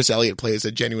 I know Chris Elliott plays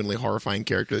a genuinely horrifying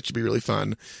character that should be really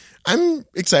fun. I'm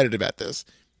excited about this.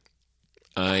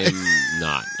 I'm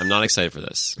not. I'm not excited for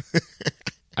this.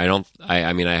 I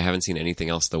mean, I haven't seen anything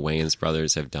else the Wayans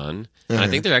brothers have done. And I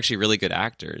think they're actually really good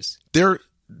actors. They're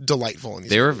delightful in these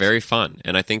They were movies. very fun.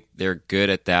 And I think they're good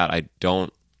at that. I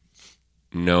don't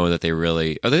know that they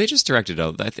really... Oh, they just directed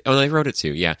it. Oh, they wrote it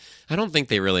too. Yeah. I don't think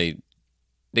they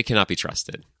cannot be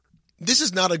trusted. This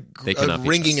is not a cannot be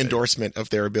ringing trusted. endorsement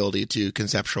of their ability to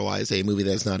conceptualize a movie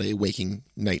that is not a waking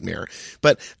nightmare.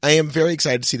 But I am very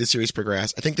excited to see the series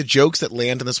progress. I think the jokes that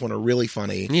land in this one are really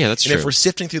funny. Yeah, that's and true. if we're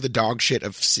sifting through the dog shit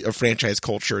of franchise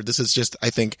culture, this is just,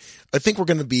 I think we're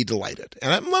going to be delighted.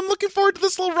 And I'm looking forward to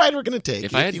this little ride we're going to take.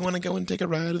 If you want to go and take a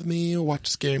ride with me or watch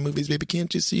scary movies, baby,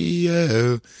 can't you see?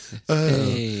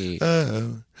 Hey.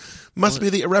 Must be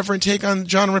the irreverent take on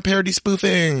genre parody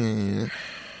spoofing.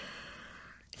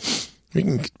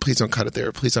 Please don't cut it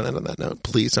there. Please don't end on that note.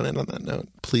 Please don't end on that note.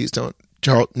 Please don't.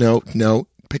 Charles, no.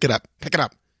 Pick it up. Pick it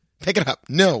up. Pick it up.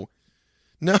 No.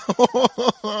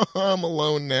 I'm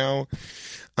alone now.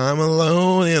 I'm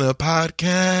alone in a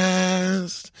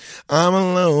podcast. I'm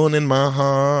alone in my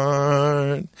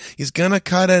heart. He's gonna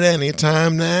cut it any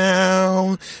time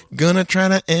now. Gonna try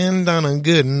to end on a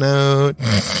good note.